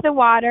drink the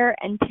water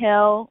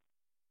until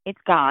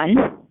it's gone.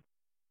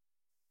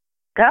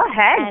 Go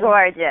ahead,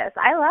 gorgeous.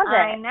 I love it.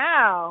 I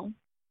know.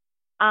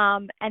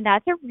 And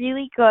that's a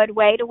really good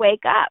way to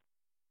wake up.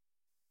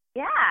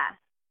 Yeah.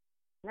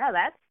 No,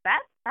 that's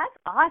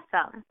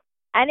awesome.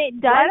 And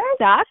it does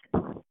suck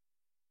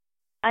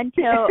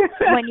until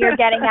when you're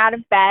getting out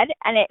of bed,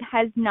 and it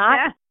has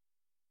not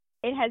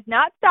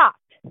stopped.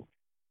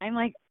 I'm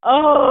like,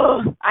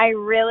 oh, I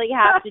really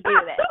have to do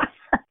this.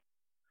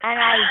 And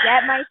I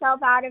get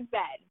myself out of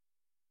bed.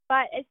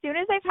 But as soon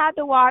as I've had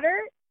the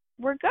water,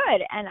 we're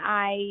good. And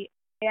I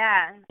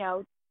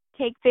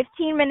take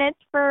 15 minutes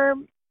for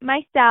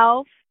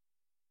myself.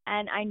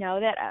 And I know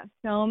that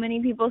so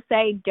many people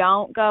say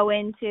don't go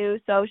into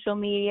social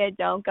media,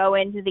 don't go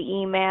into the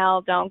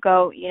email, don't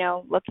go,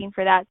 looking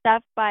for that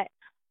stuff. But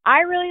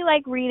I really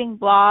like reading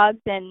blogs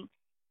and,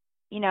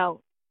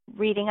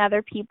 reading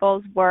other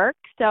people's work.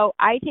 So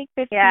I take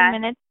 15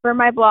 minutes for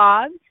my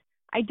blogs.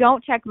 I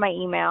don't check my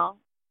email.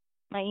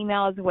 My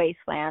email is a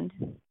wasteland.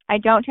 I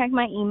don't check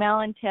my email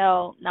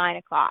until 9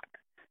 o'clock.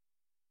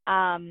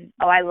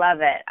 I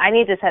love it. I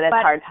need to set a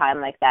hard time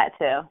like that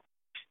too.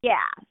 Yeah.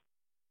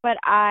 But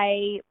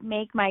I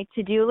make my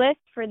to-do list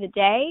for the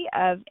day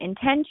of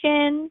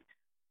intention,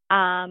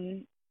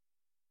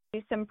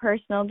 do some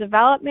personal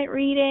development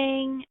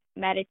reading,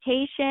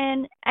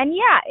 meditation. And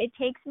it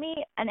takes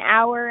me an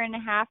hour and a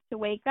half to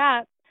wake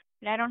up,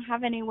 but I don't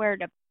have anywhere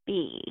to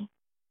be.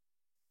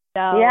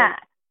 So,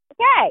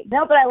 okay.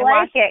 No, but I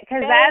like it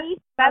because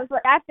that's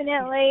what...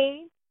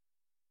 Definitely.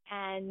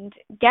 And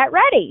get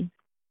ready.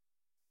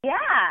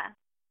 Yeah.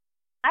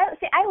 I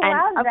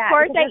love that. Of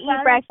course, I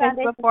eat breakfast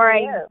before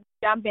I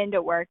jump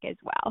into work as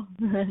well.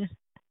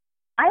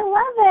 I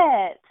love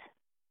it.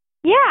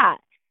 Yeah.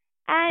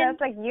 And so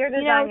it's like you're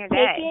designing your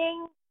day.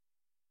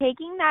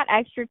 Taking that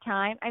extra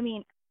time. I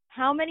mean,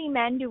 how many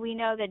men do we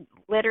know that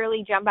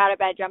literally jump out of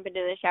bed, jump into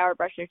the shower,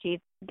 brush their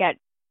teeth, get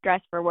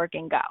dressed for work,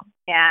 and go?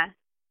 Yeah.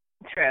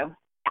 True.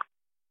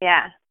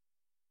 Yeah.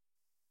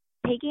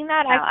 Taking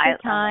that extra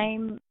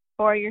time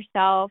for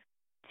yourself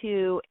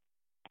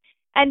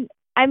and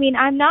I mean,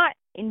 I'm not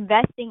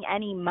investing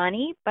any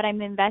money, but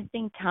I'm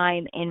investing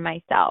time in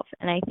myself.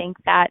 And I think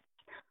that's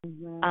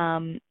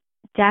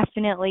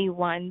definitely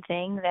one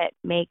thing that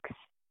makes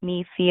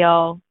me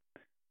feel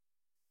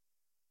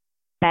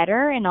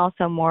better and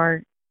also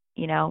more,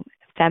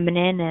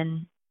 feminine.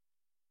 And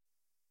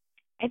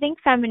I think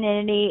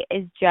femininity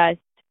is just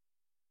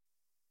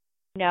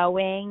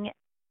knowing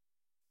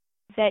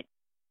that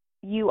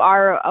you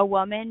are a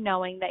woman,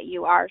 knowing that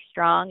you are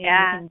strong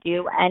and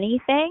you can do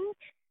anything.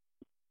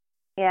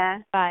 Yeah.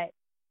 But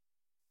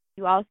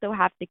you also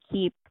have to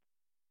keep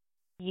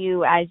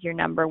you as your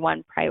number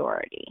one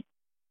priority.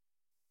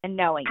 And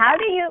knowing how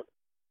do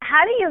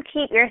you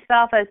keep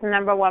yourself as the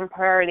number one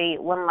priority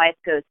when life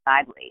goes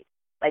sideways?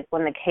 Like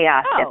when the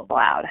chaos gets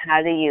loud.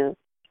 How do you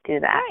do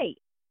that? Right.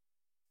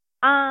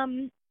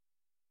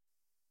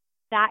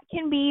 That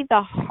can be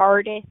the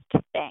hardest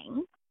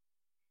thing.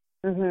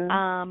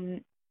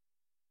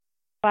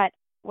 But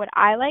what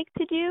I like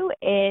to do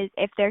is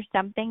if there's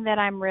something that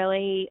I'm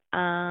really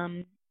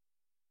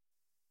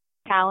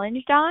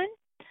challenged on,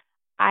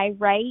 I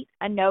write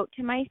a note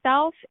to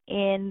myself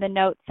in the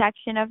notes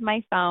section of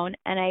my phone,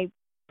 and I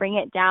bring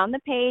it down the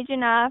page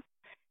enough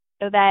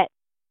so that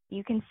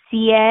you can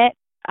see it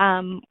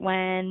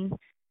when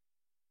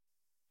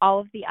all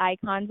of the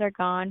icons are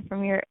gone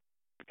from your,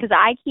 because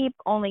I keep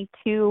only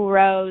 2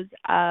 rows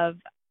of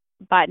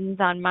buttons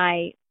on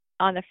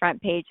the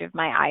front page of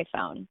my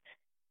iPhone.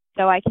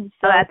 So I can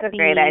still that's a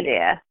great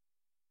idea.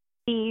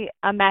 See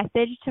a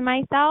message to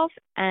myself,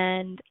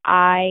 and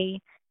I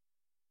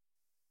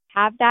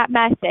have that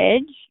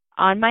message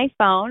on my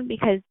phone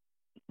because,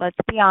 let's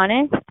be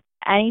honest,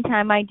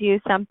 anytime I do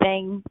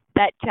something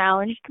that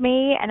challenged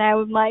me and I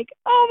was like,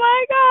 oh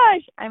my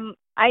gosh,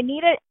 I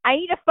need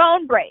a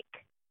phone break.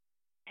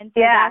 And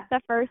so that's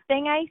the first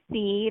thing I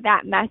see,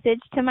 that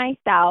message to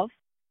myself,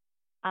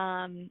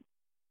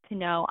 to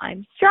know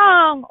I'm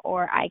strong,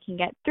 or I can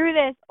get through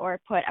this, or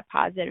put a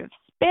positive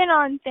spin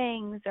on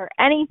things, or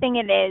anything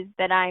it is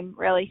that I'm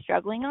really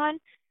struggling on.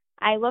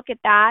 I look at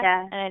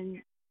that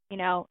and,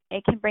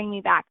 it can bring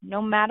me back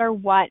no matter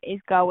what is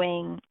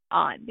going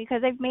on,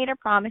 because I've made a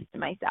promise to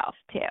myself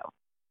too.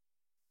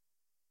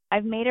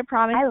 I've made a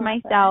promise to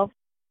myself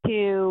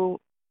to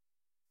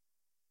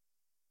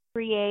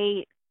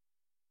create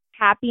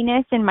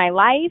happiness in my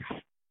life,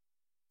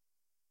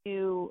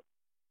 to,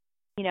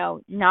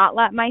 not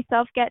let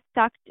myself get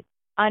sucked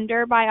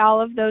under by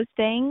all of those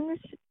things.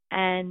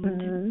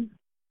 And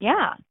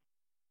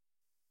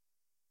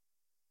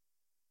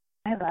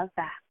I love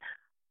that.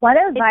 What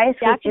advice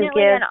would you give? It's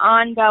definitely an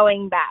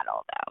ongoing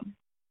battle, though.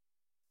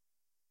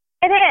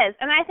 It is,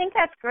 and I think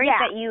that's great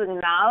that you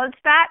acknowledge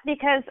that,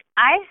 because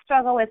I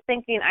struggle with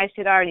thinking I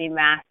should already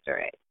master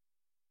it.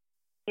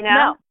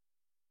 No,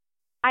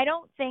 I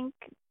don't think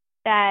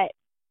that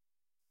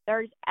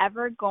there's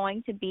ever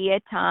going to be a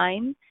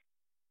time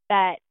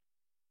that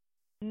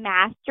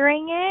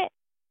mastering it,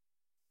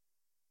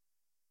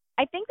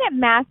 I think that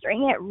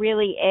mastering it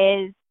really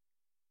is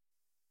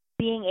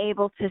being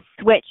able to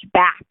switch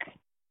back.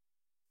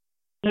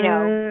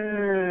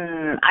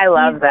 I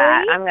love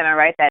that. I'm going to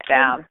write that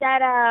down.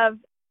 Instead of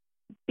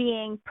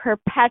being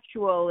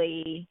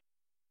perpetually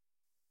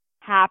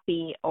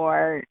happy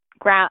or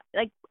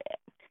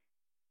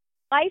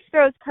life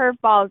throws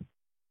curveballs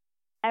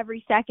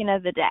every second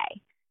of the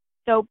day.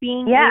 So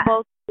being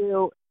able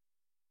to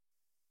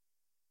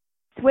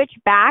switch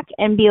back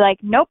and be like,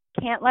 nope,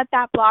 can't let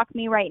that block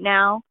me right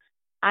now.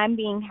 I'm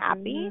being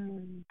happy.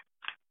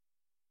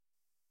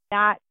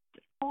 That's,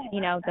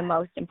 the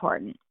most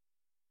important.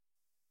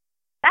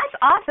 That's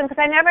awesome,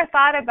 because I never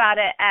thought about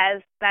it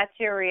as that's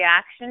your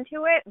reaction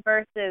to it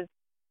versus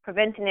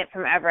preventing it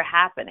from ever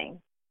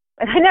happening.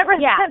 That never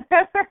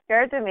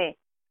occurred to me.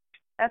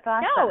 That's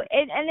awesome. No,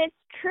 and it's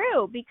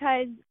true,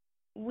 because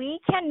we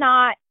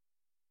cannot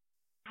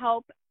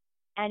help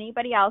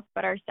anybody else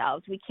but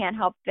ourselves. We can't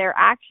help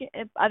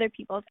other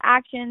people's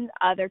actions,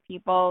 other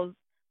people's,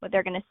 what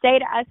they're going to say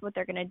to us, what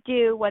they're going to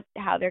do,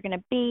 how they're going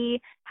to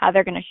be, how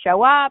they're going to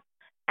show up,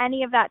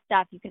 any of that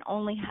stuff. You can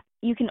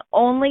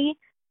only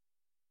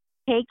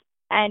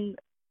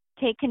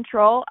take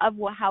control of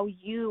how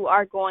you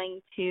are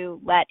going to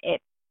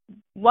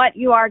what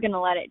you are going to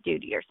let it do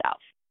to yourself.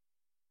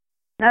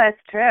 No,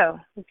 that's true.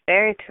 It's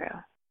very true.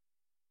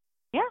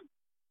 Yeah.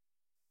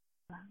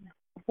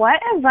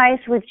 What advice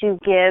would you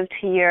give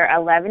to your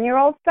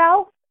 11-year-old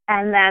self?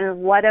 And then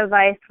what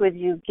advice would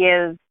you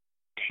give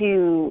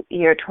to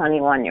your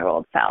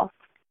 21-year-old self?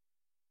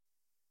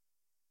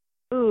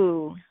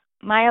 Ooh,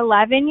 my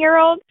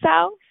 11-year-old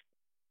self,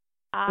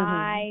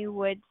 I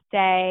would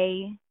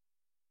say,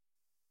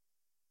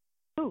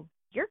 ooh,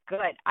 you're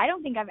good. I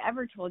don't think I've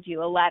ever told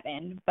you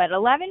 11, but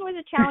 11 was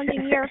a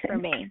challenging year for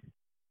me.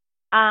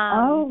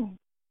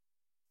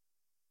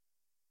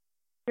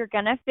 You're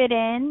going to fit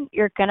in.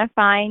 You're going to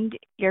find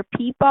your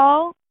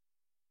people.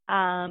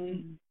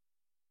 And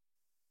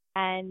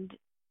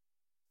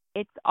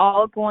it's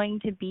all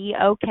going to be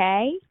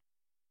okay.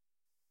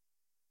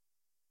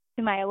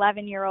 To my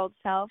 11-year-old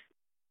self.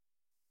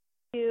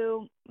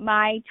 To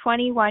my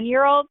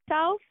 21-year-old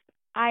self,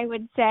 I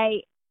would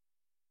say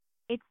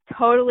it's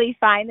totally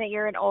fine that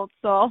you're an old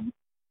soul.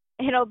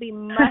 It'll be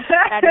much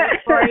better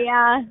for you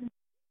in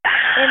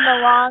the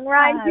long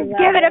run. Just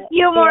give it a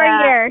few more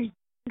years.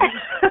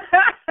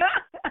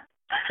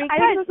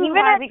 Because even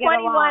at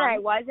 21, I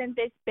wasn't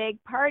this big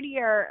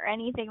partier or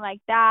anything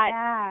like that.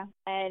 Yeah.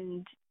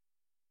 And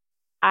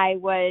I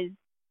was,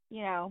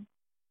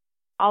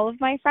 all of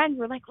my friends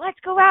were like, let's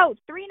go out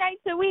 3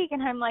 nights a week.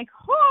 And I'm like,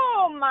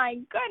 oh my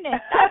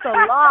goodness, that's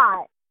a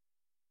lot.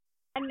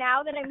 And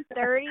now that I'm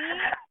 30,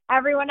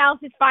 everyone else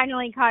has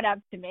finally caught up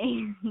to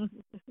me.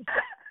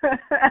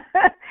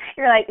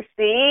 You're like,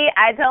 see,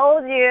 I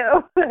told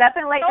you.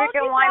 Nothing like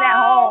drinking wine at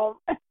home.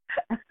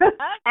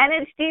 And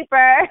it's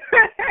cheaper.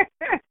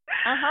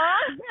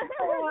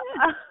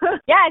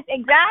 Yes,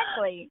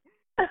 exactly.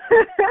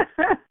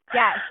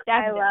 Yes,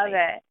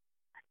 definitely.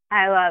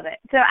 I love it.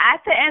 So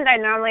at the end, I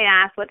normally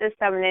ask, what does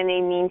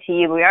femininity mean to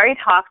you? We already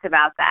talked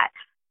about that.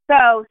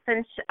 So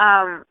since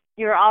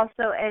you're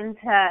also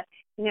into,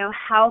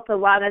 health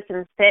and wellness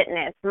and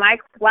fitness, my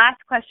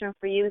last question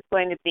for you is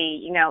going to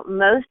be,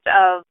 most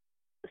of,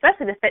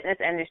 especially the fitness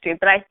industry,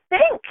 but I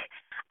think,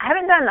 I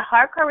haven't done the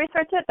hardcore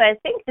research yet, but I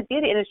think the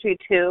beauty industry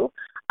too,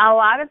 a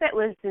lot of it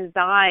was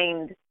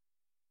designed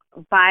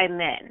by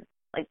men,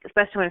 like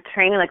especially when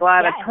training, like a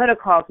lot of the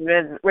protocols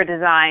were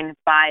designed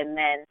by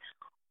men.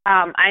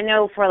 I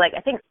know for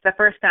I think the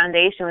first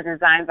foundation was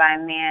designed by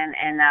a man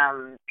in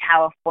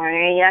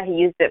California. He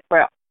used it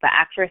for the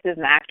actresses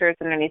and actors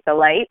underneath the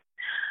lights.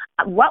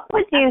 What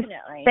would you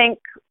think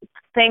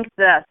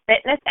the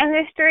fitness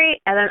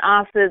industry and then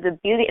also the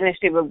beauty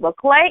industry would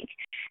look like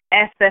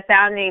if the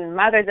founding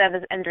mothers of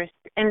this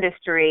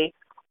industry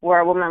were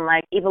a woman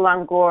like Eva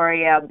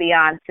Longoria,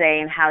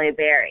 Beyonce, and Halle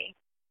Berry?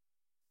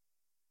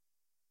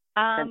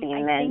 I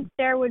think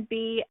there would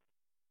be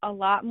a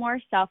lot more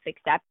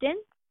self-acceptance.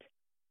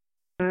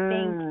 I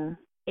think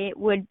it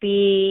would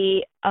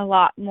be a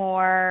lot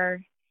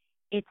more,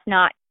 it's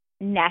not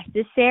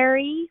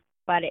necessary,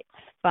 but it's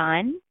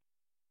fun.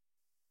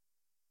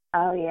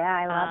 Oh, yeah,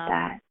 I love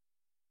that.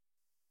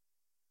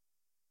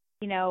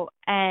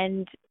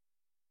 And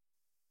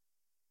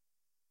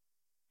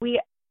we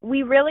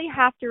really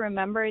have to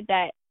remember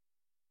that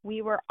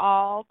we were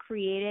all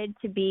created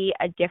to be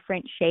a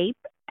different shape,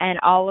 and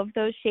all of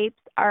those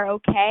shapes are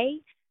okay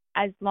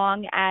as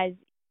long as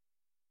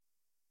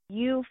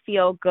you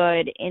feel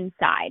good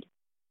inside.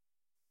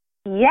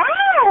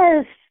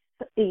 Yes.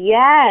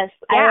 Yeah.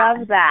 I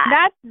love that.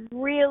 That's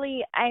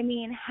really,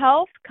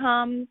 health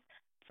comes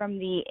from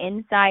the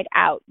inside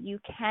out. You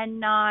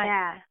cannot,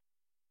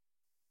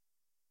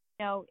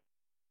 and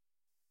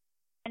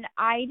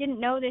I didn't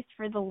know this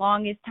for the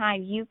longest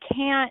time. You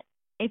can't,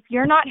 if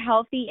you're not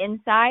healthy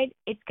inside,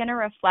 it's going to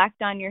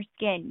reflect on your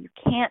skin. You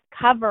can't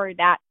cover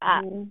that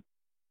up.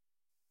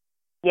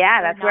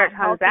 Yeah, that's where it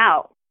comes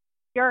out.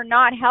 You're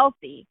not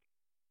healthy.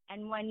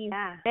 And when you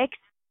fix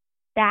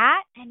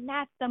that, and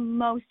that's the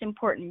most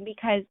important,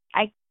 because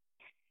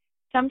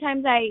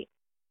sometimes I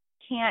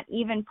can't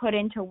even put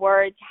into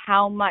words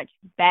how much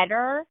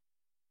better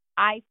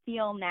I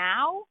feel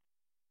now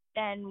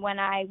than when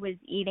I was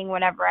eating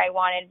whatever I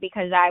wanted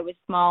because I was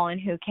small and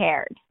who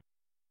cared.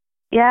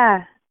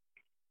 Yeah.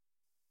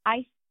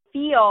 I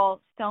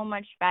feel so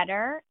much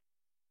better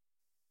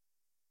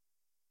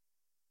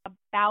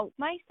about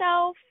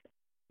myself,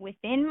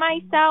 within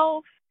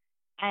myself,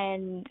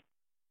 and,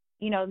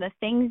 the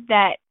things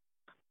that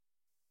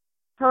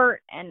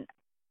hurt and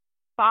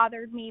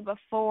bothered me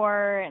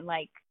before. And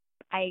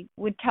I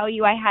would tell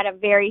you I had a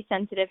very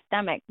sensitive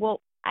stomach.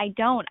 Well, I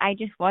don't. I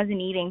just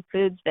wasn't eating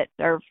foods that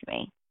served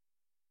me.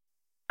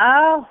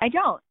 Oh. I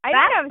don't. I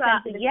don't have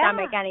a sensitive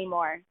stomach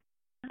anymore.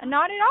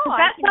 Not at all.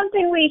 That's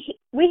something we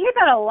hear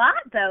that a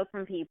lot, though,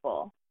 from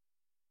people.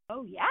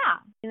 Oh, yeah.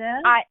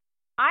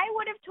 I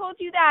would have told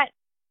you that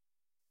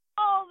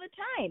all the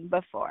time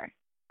before.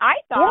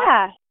 I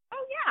thought,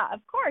 oh, yeah,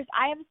 of course.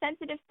 I have a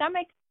sensitive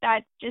stomach.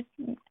 That's just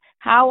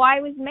how I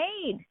was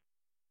made.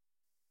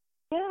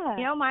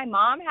 Yeah. My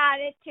mom had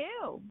it,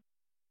 too.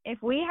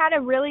 If we had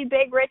a really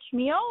big, rich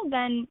meal,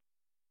 then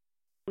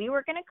we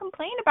were going to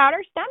complain about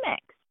our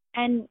stomachs.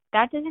 And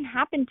that doesn't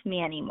happen to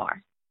me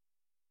anymore.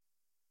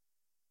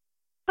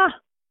 Huh.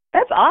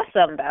 That's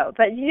awesome, though.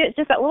 But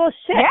just that little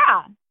shift.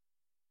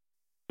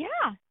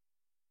 Yeah.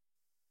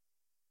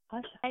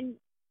 Awesome. And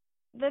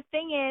the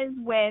thing is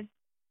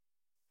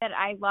that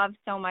I love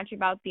so much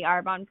about the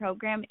Arbonne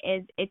program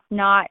is it's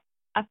not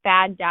a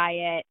fad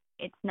diet.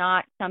 It's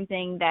not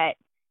something that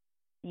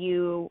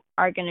you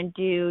are going to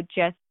do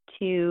just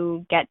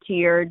to get to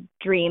your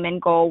dream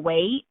and goal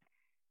weight.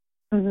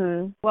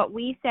 Mm-hmm. What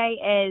we say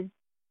is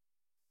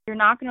you're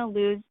not going to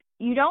lose.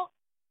 You don't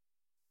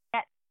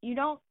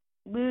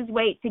lose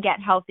weight to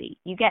get healthy.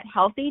 You get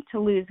healthy to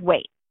lose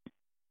weight.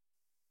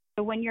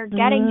 So when you're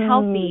getting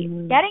healthy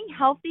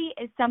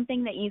is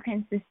something that you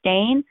can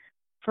sustain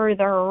for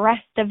the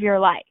rest of your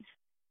life.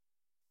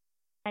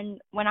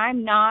 And when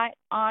I'm not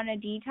on a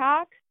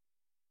detox,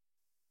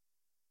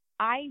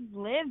 I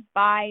live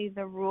by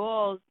the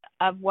rules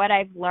of what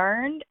I've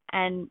learned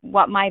and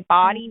what my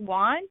body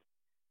wants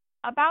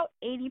about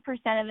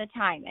 80% of the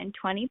time. And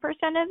 20%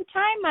 of the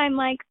time, I'm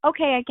like,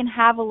 okay, I can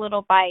have a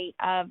little bite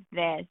of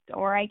this,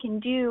 or I can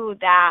do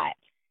that.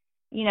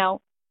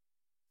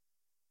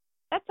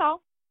 That's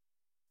all.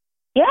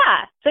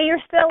 Yeah. So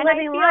you're still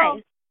living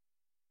life.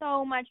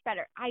 So much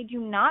better. I do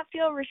not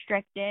feel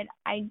restricted.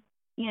 I've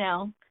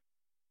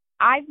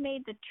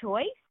made the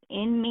choice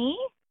in me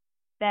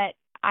that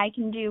I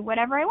can do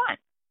whatever I want.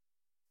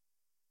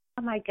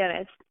 Oh my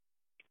goodness.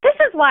 This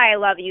is why I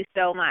love you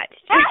so much.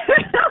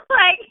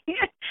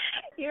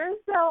 You're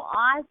so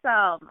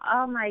awesome.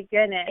 Oh my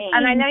goodness.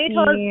 And I know you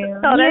told us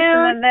in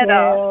the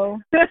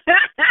middle.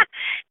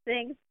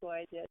 Thanks,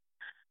 gorgeous.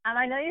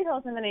 I know you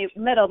told us in the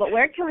middle, but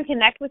where can we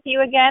connect with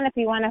you again if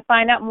you want to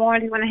find out more,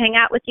 if you want to hang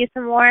out with you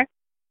some more?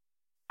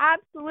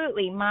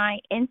 Absolutely. My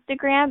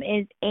Instagram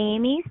is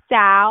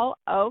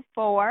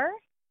AmySal04,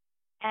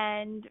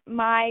 and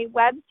my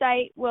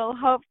website will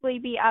hopefully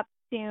be up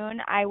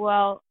soon. I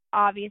will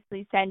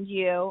obviously send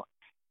you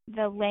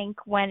the link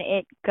when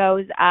it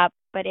goes up,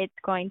 but it's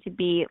going to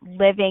be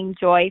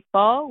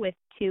livingjoyful with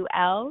 2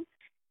 L's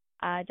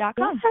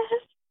 .com.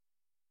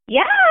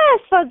 Yes.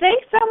 So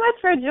thanks so much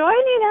for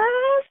joining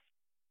us.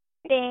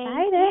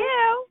 Thank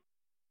you.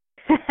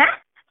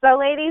 So,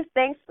 ladies,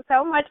 thanks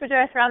so much for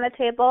joining us around the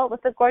table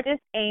with the gorgeous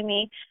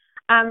Amy.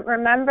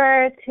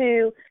 Remember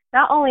to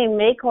not only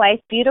make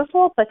life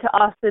beautiful, but to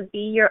also be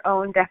your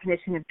own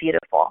definition of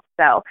beautiful.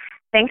 So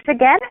thanks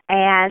again,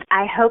 and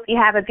I hope you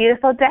have a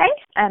beautiful day,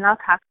 and I'll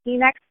talk to you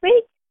next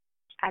week.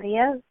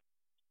 Adios.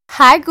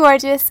 Hi,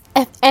 gorgeous.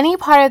 If any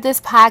part of this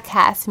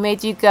podcast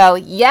made you go,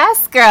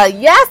 yes, girl,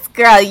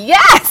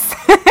 yes,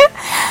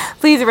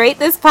 please rate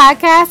this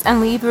podcast and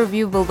leave a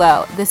review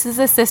below. This is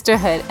a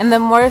sisterhood, and the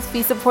more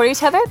we support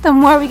each other, the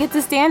more we get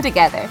to stand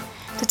together.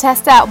 To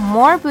test out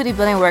more booty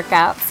building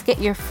workouts, get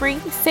your free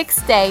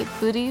 6-day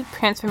booty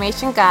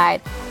transformation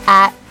guide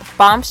at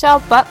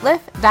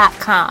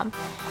bombshellbuttlift.com.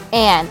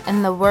 And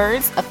in the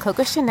words of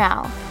Coco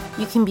Chanel,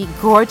 you can be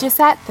gorgeous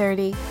at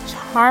 30,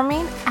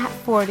 charming at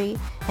 40,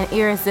 and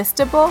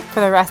irresistible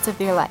for the rest of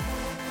your life.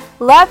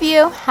 Love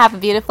you. Have a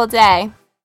beautiful day.